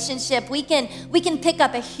relationship. We can pick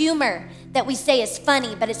up a humor that we say is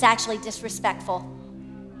funny, but it's actually disrespectful.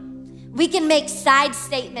 We can make side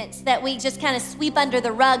statements that we just kind of sweep under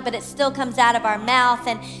the rug, but it still comes out of our mouth,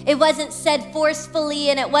 and it wasn't said forcefully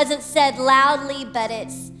and it wasn't said loudly, but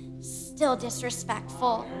it's still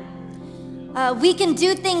disrespectful. We can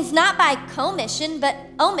do things not by commission, but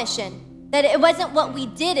omission. That it wasn't what we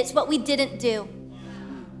did, it's what we didn't do.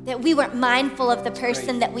 That we weren't mindful of the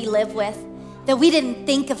person that we live with. That we didn't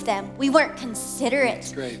think of them. We weren't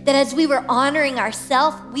considerate. That as we were honoring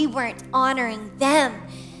ourselves, we weren't honoring them.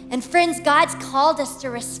 And friends, God's called us to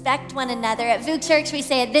respect one another. At VU Church, we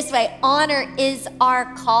say it this way: honor is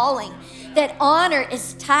our calling. That honor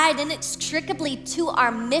is tied inextricably to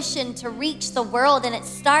our mission to reach the world, and it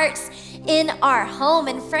starts in our home.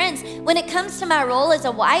 And friends, when it comes to my role as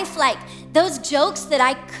a wife, like those jokes that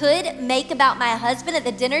I could make about my husband at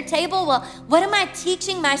the dinner table, well, what am I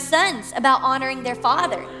teaching my sons about honoring their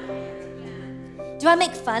father? Do I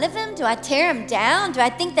make fun of him? Do I tear him down? Do I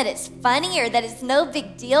think that it's funny or that it's no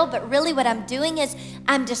big deal? But really what I'm doing is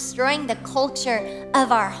I'm destroying the culture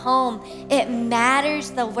of our home. It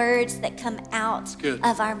matters the words that come out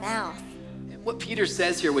of our mouth. And what Peter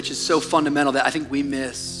says here, which is so fundamental that I think we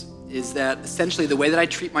miss, is that essentially the way that I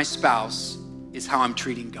treat my spouse is how I'm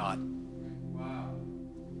treating God.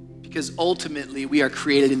 Because ultimately we are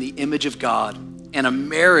created in the image of God, and a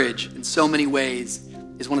marriage in so many ways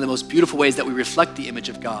is one of the most beautiful ways that we reflect the image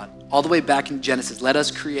of God. All the way back in Genesis, let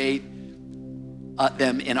us create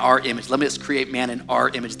them in our image. Let us create man in our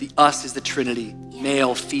image. The us is the Trinity,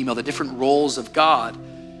 male, female, the different roles of God.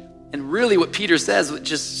 And really what Peter says, what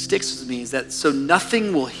just sticks with me, is that so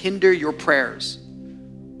nothing will hinder your prayers.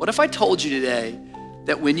 What if I told you today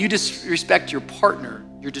that when you disrespect your partner,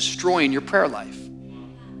 you're destroying your prayer life?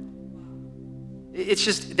 It's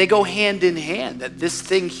just, they go hand in hand, that this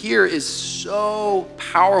thing here is so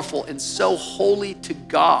powerful and so holy to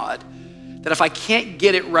God that if I can't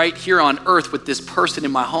get it right here on earth with this person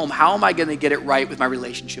in my home, how am I gonna get it right with my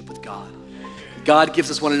relationship with God? God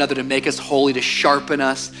gives us one another to make us holy, to sharpen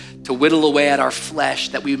us, to whittle away at our flesh,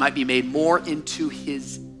 that we might be made more into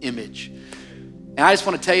his image. And I just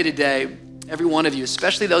wanna tell you today, every one of you,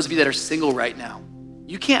 especially those of you that are single right now,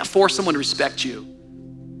 you can't force someone to respect you,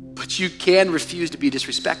 but you can refuse to be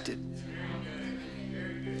disrespected.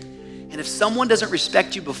 And if someone doesn't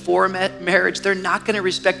respect you before marriage, they're not gonna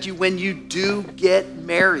respect you when you do get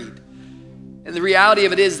married. And the reality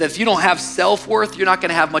of it is that if you don't have self-worth, you're not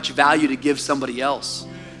gonna have much value to give somebody else.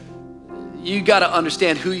 You gotta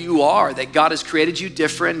understand who you are, that God has created you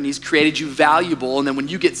different and he's created you valuable. And then when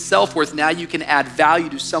you get self-worth, now you can add value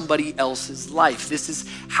to somebody else's life. This is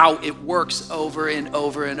how it works over and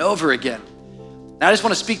over and over again. And I just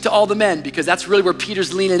wanna speak to all the men, because that's really where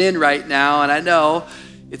Peter's leaning in right now. And I know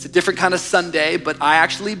it's a different kind of Sunday, but I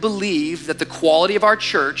actually believe that the quality of our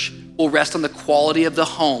church will rest on the quality of the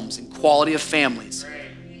homes and quality of families.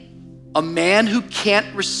 A man who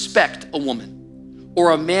can't respect a woman,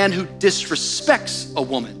 or a man who disrespects a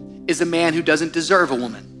woman, is a man who doesn't deserve a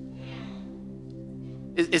woman.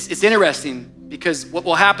 It's interesting, because what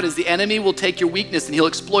will happen is the enemy will take your weakness and he'll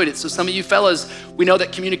exploit it. So some of you fellas, we know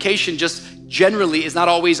that communication just generally is not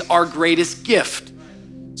always our greatest gift.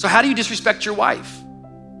 So how do you disrespect your wife?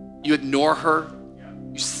 You ignore her,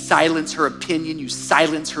 you silence her opinion, you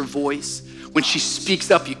silence her voice. When she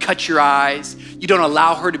speaks up, you cut your eyes. You don't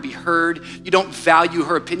allow her to be heard. You don't value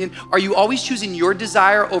her opinion. Are you always choosing your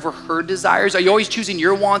desire over her desires? Are you always choosing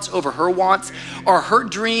your wants over her wants? Are her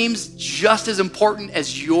dreams just as important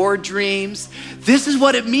as your dreams? This is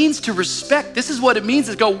what it means to respect. This is what it means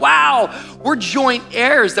to go, wow, we're joint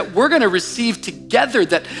heirs, that we're gonna receive together,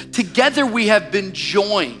 that together we have been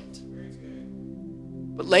joined.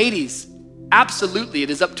 But ladies, absolutely, it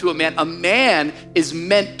is up to a man. A man is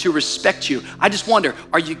meant to respect you. I just wonder,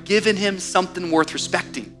 are you giving him something worth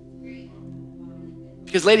respecting?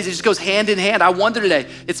 Because ladies, it just goes hand in hand. I wonder today,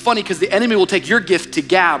 it's funny because the enemy will take your gift to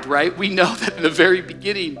gab, right? We know that in the very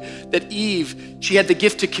beginning that Eve, she had the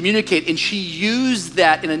gift to communicate, and she used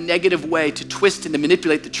that in a negative way to twist and to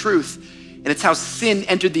manipulate the truth. And it's how sin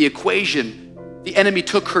entered the equation. The enemy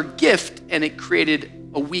took her gift and it created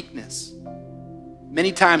a weakness.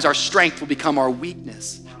 Many times our strength will become our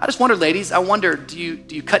weakness. I just wonder, ladies, I wonder, do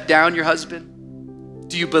you cut down your husband?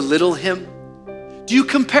 Do you belittle him? Do you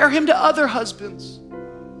compare him to other husbands?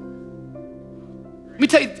 Let me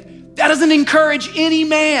tell you, that doesn't encourage any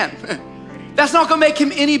man. That's not gonna make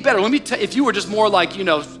him any better. Let me tell you, if you were just more like,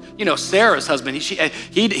 Sarah's husband,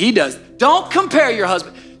 he does. Don't compare your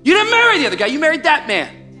husband. You didn't marry the other guy, you married that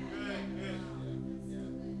man.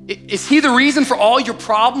 Is he the reason for all your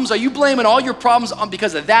problems? Are you blaming all your problems on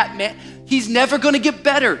because of that man? He's never gonna get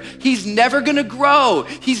better. He's never gonna grow.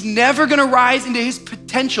 He's never gonna rise into his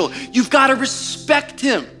potential. You've gotta respect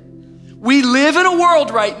him. We live in a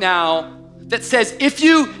world right now that says if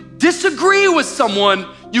you disagree with someone,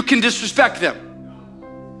 you can disrespect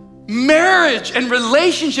them. Marriage and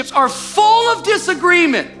relationships are full of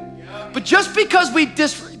disagreement. But just because we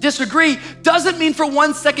disagree doesn't mean for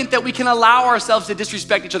 1 second that we can allow ourselves to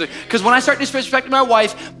disrespect each other. Because when I start disrespecting my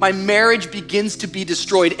wife, my marriage begins to be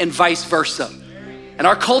destroyed, and vice versa. And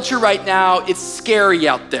our culture right now, it's scary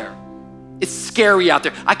out there. It's scary out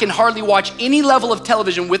there. I can hardly watch any level of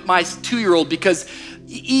television with my 2-year-old because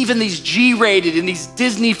even these G-rated and these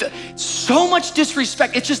Disney, so much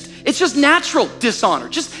disrespect. It's just natural dishonor,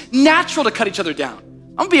 just natural to cut each other down.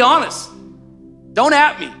 I'm gonna be honest. Don't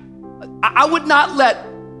at me. I would not let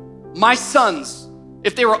my sons,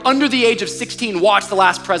 if they were under the age of 16, watch the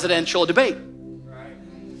last presidential debate.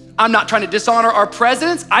 I'm not trying to dishonor our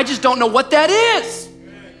presidents. I just don't know what that is.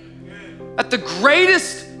 At the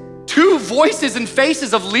greatest 2 voices and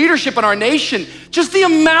faces of leadership in our nation, just the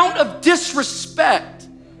amount of disrespect,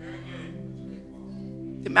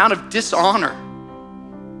 the amount of dishonor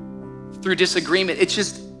through disagreement,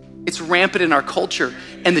 it's rampant in our culture,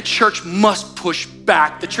 and the church must push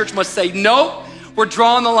back. The church must say, no, we're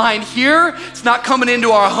drawing the line here. It's not coming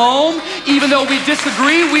into our home. Even though we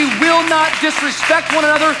disagree, we will not disrespect one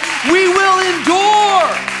another. We will endure.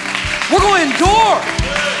 We're going to endure.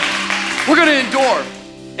 We're going to endure.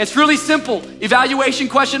 It's really simple. Evaluation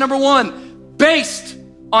question number 1, based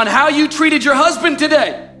on how you treated your husband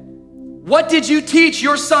today, what did you teach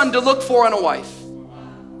your son to look for in a wife?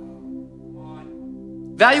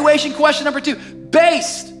 Evaluation question number 2,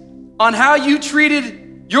 based on how you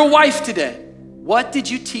treated your wife today, what did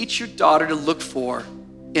you teach your daughter to look for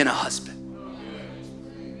in a husband?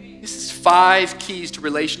 This is 5 keys to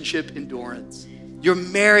relationship endurance. Your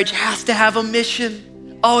marriage has to have a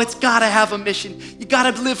mission. Oh, it's gotta have a mission. You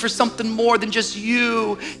gotta live for something more than just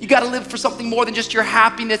you. You gotta live for something more than just your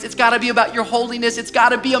happiness. It's gotta be about your holiness. It's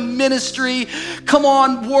gotta be a ministry. Come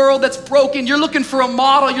on, world that's broken. You're looking for a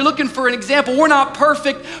model. You're looking for an example. We're not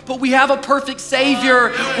perfect, but we have a perfect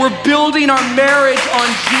Savior. We're building our marriage on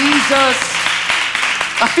Jesus.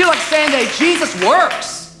 I feel like saying that Jesus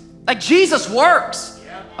works. Like Jesus works.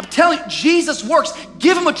 I'm telling you, Jesus works.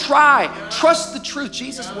 Give him a try. Trust the truth.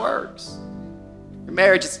 Jesus works. Your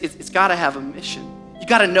marriage, it's gotta have a mission. You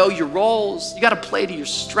gotta know your roles. You gotta play to your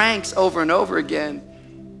strengths over and over again.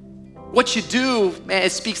 What you do, man,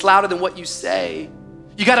 it speaks louder than what you say.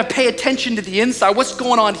 You gotta pay attention to the inside. What's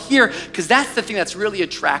going on here? Because that's the thing that's really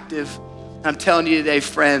attractive. And I'm telling you today,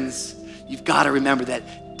 friends, you've gotta remember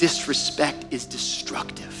that disrespect is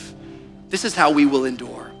destructive. This is how we will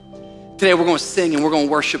endure. Today we're gonna sing and we're gonna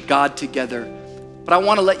worship God together. But I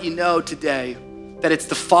wanna let you know today that it's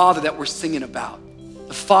the Father that we're singing about.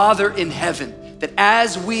 The Father in heaven, that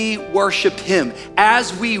as we worship him,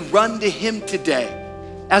 as we run to him today,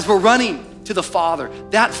 as we're running to the Father,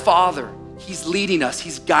 that Father, he's leading us,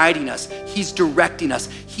 he's guiding us, he's directing us.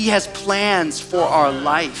 He has plans for our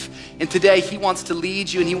life. And today he wants to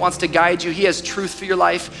lead you and he wants to guide you. He has truth for your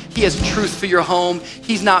life. He has truth for your home.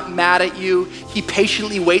 He's not mad at you. He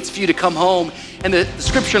patiently waits for you to come home. And the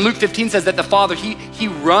scripture in Luke 15 says that the Father, he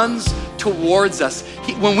runs towards us.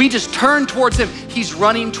 When we just turn towards him, he's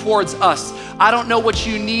running towards us. I don't know what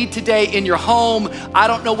you need today in your home. I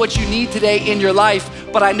don't know what you need today in your life,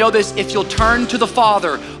 but I know this: if you'll turn to the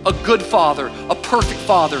Father, a good Father, a perfect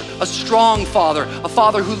Father, a strong Father, a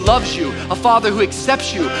Father who loves you, a Father who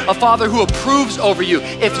accepts you, a Father who approves over you,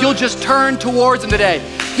 if you'll just turn towards him today,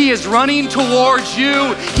 he is running towards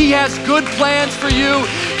you. He has good plans for you.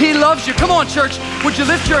 He loves you. Come on, church. Would you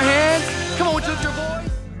lift your hands? Come on, would you lift your voice?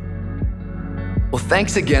 Well,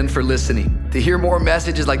 thanks again for listening. To hear more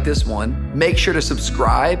messages like this one, make sure to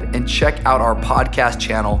subscribe and check out our podcast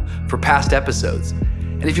channel for past episodes.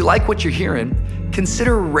 And if you like what you're hearing,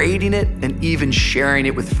 consider rating it and even sharing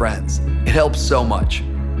it with friends. It helps so much.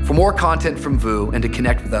 For more content from VOO and to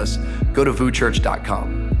connect with us, go to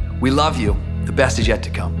VooChurch.com. We love you. The best is yet to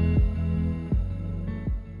come.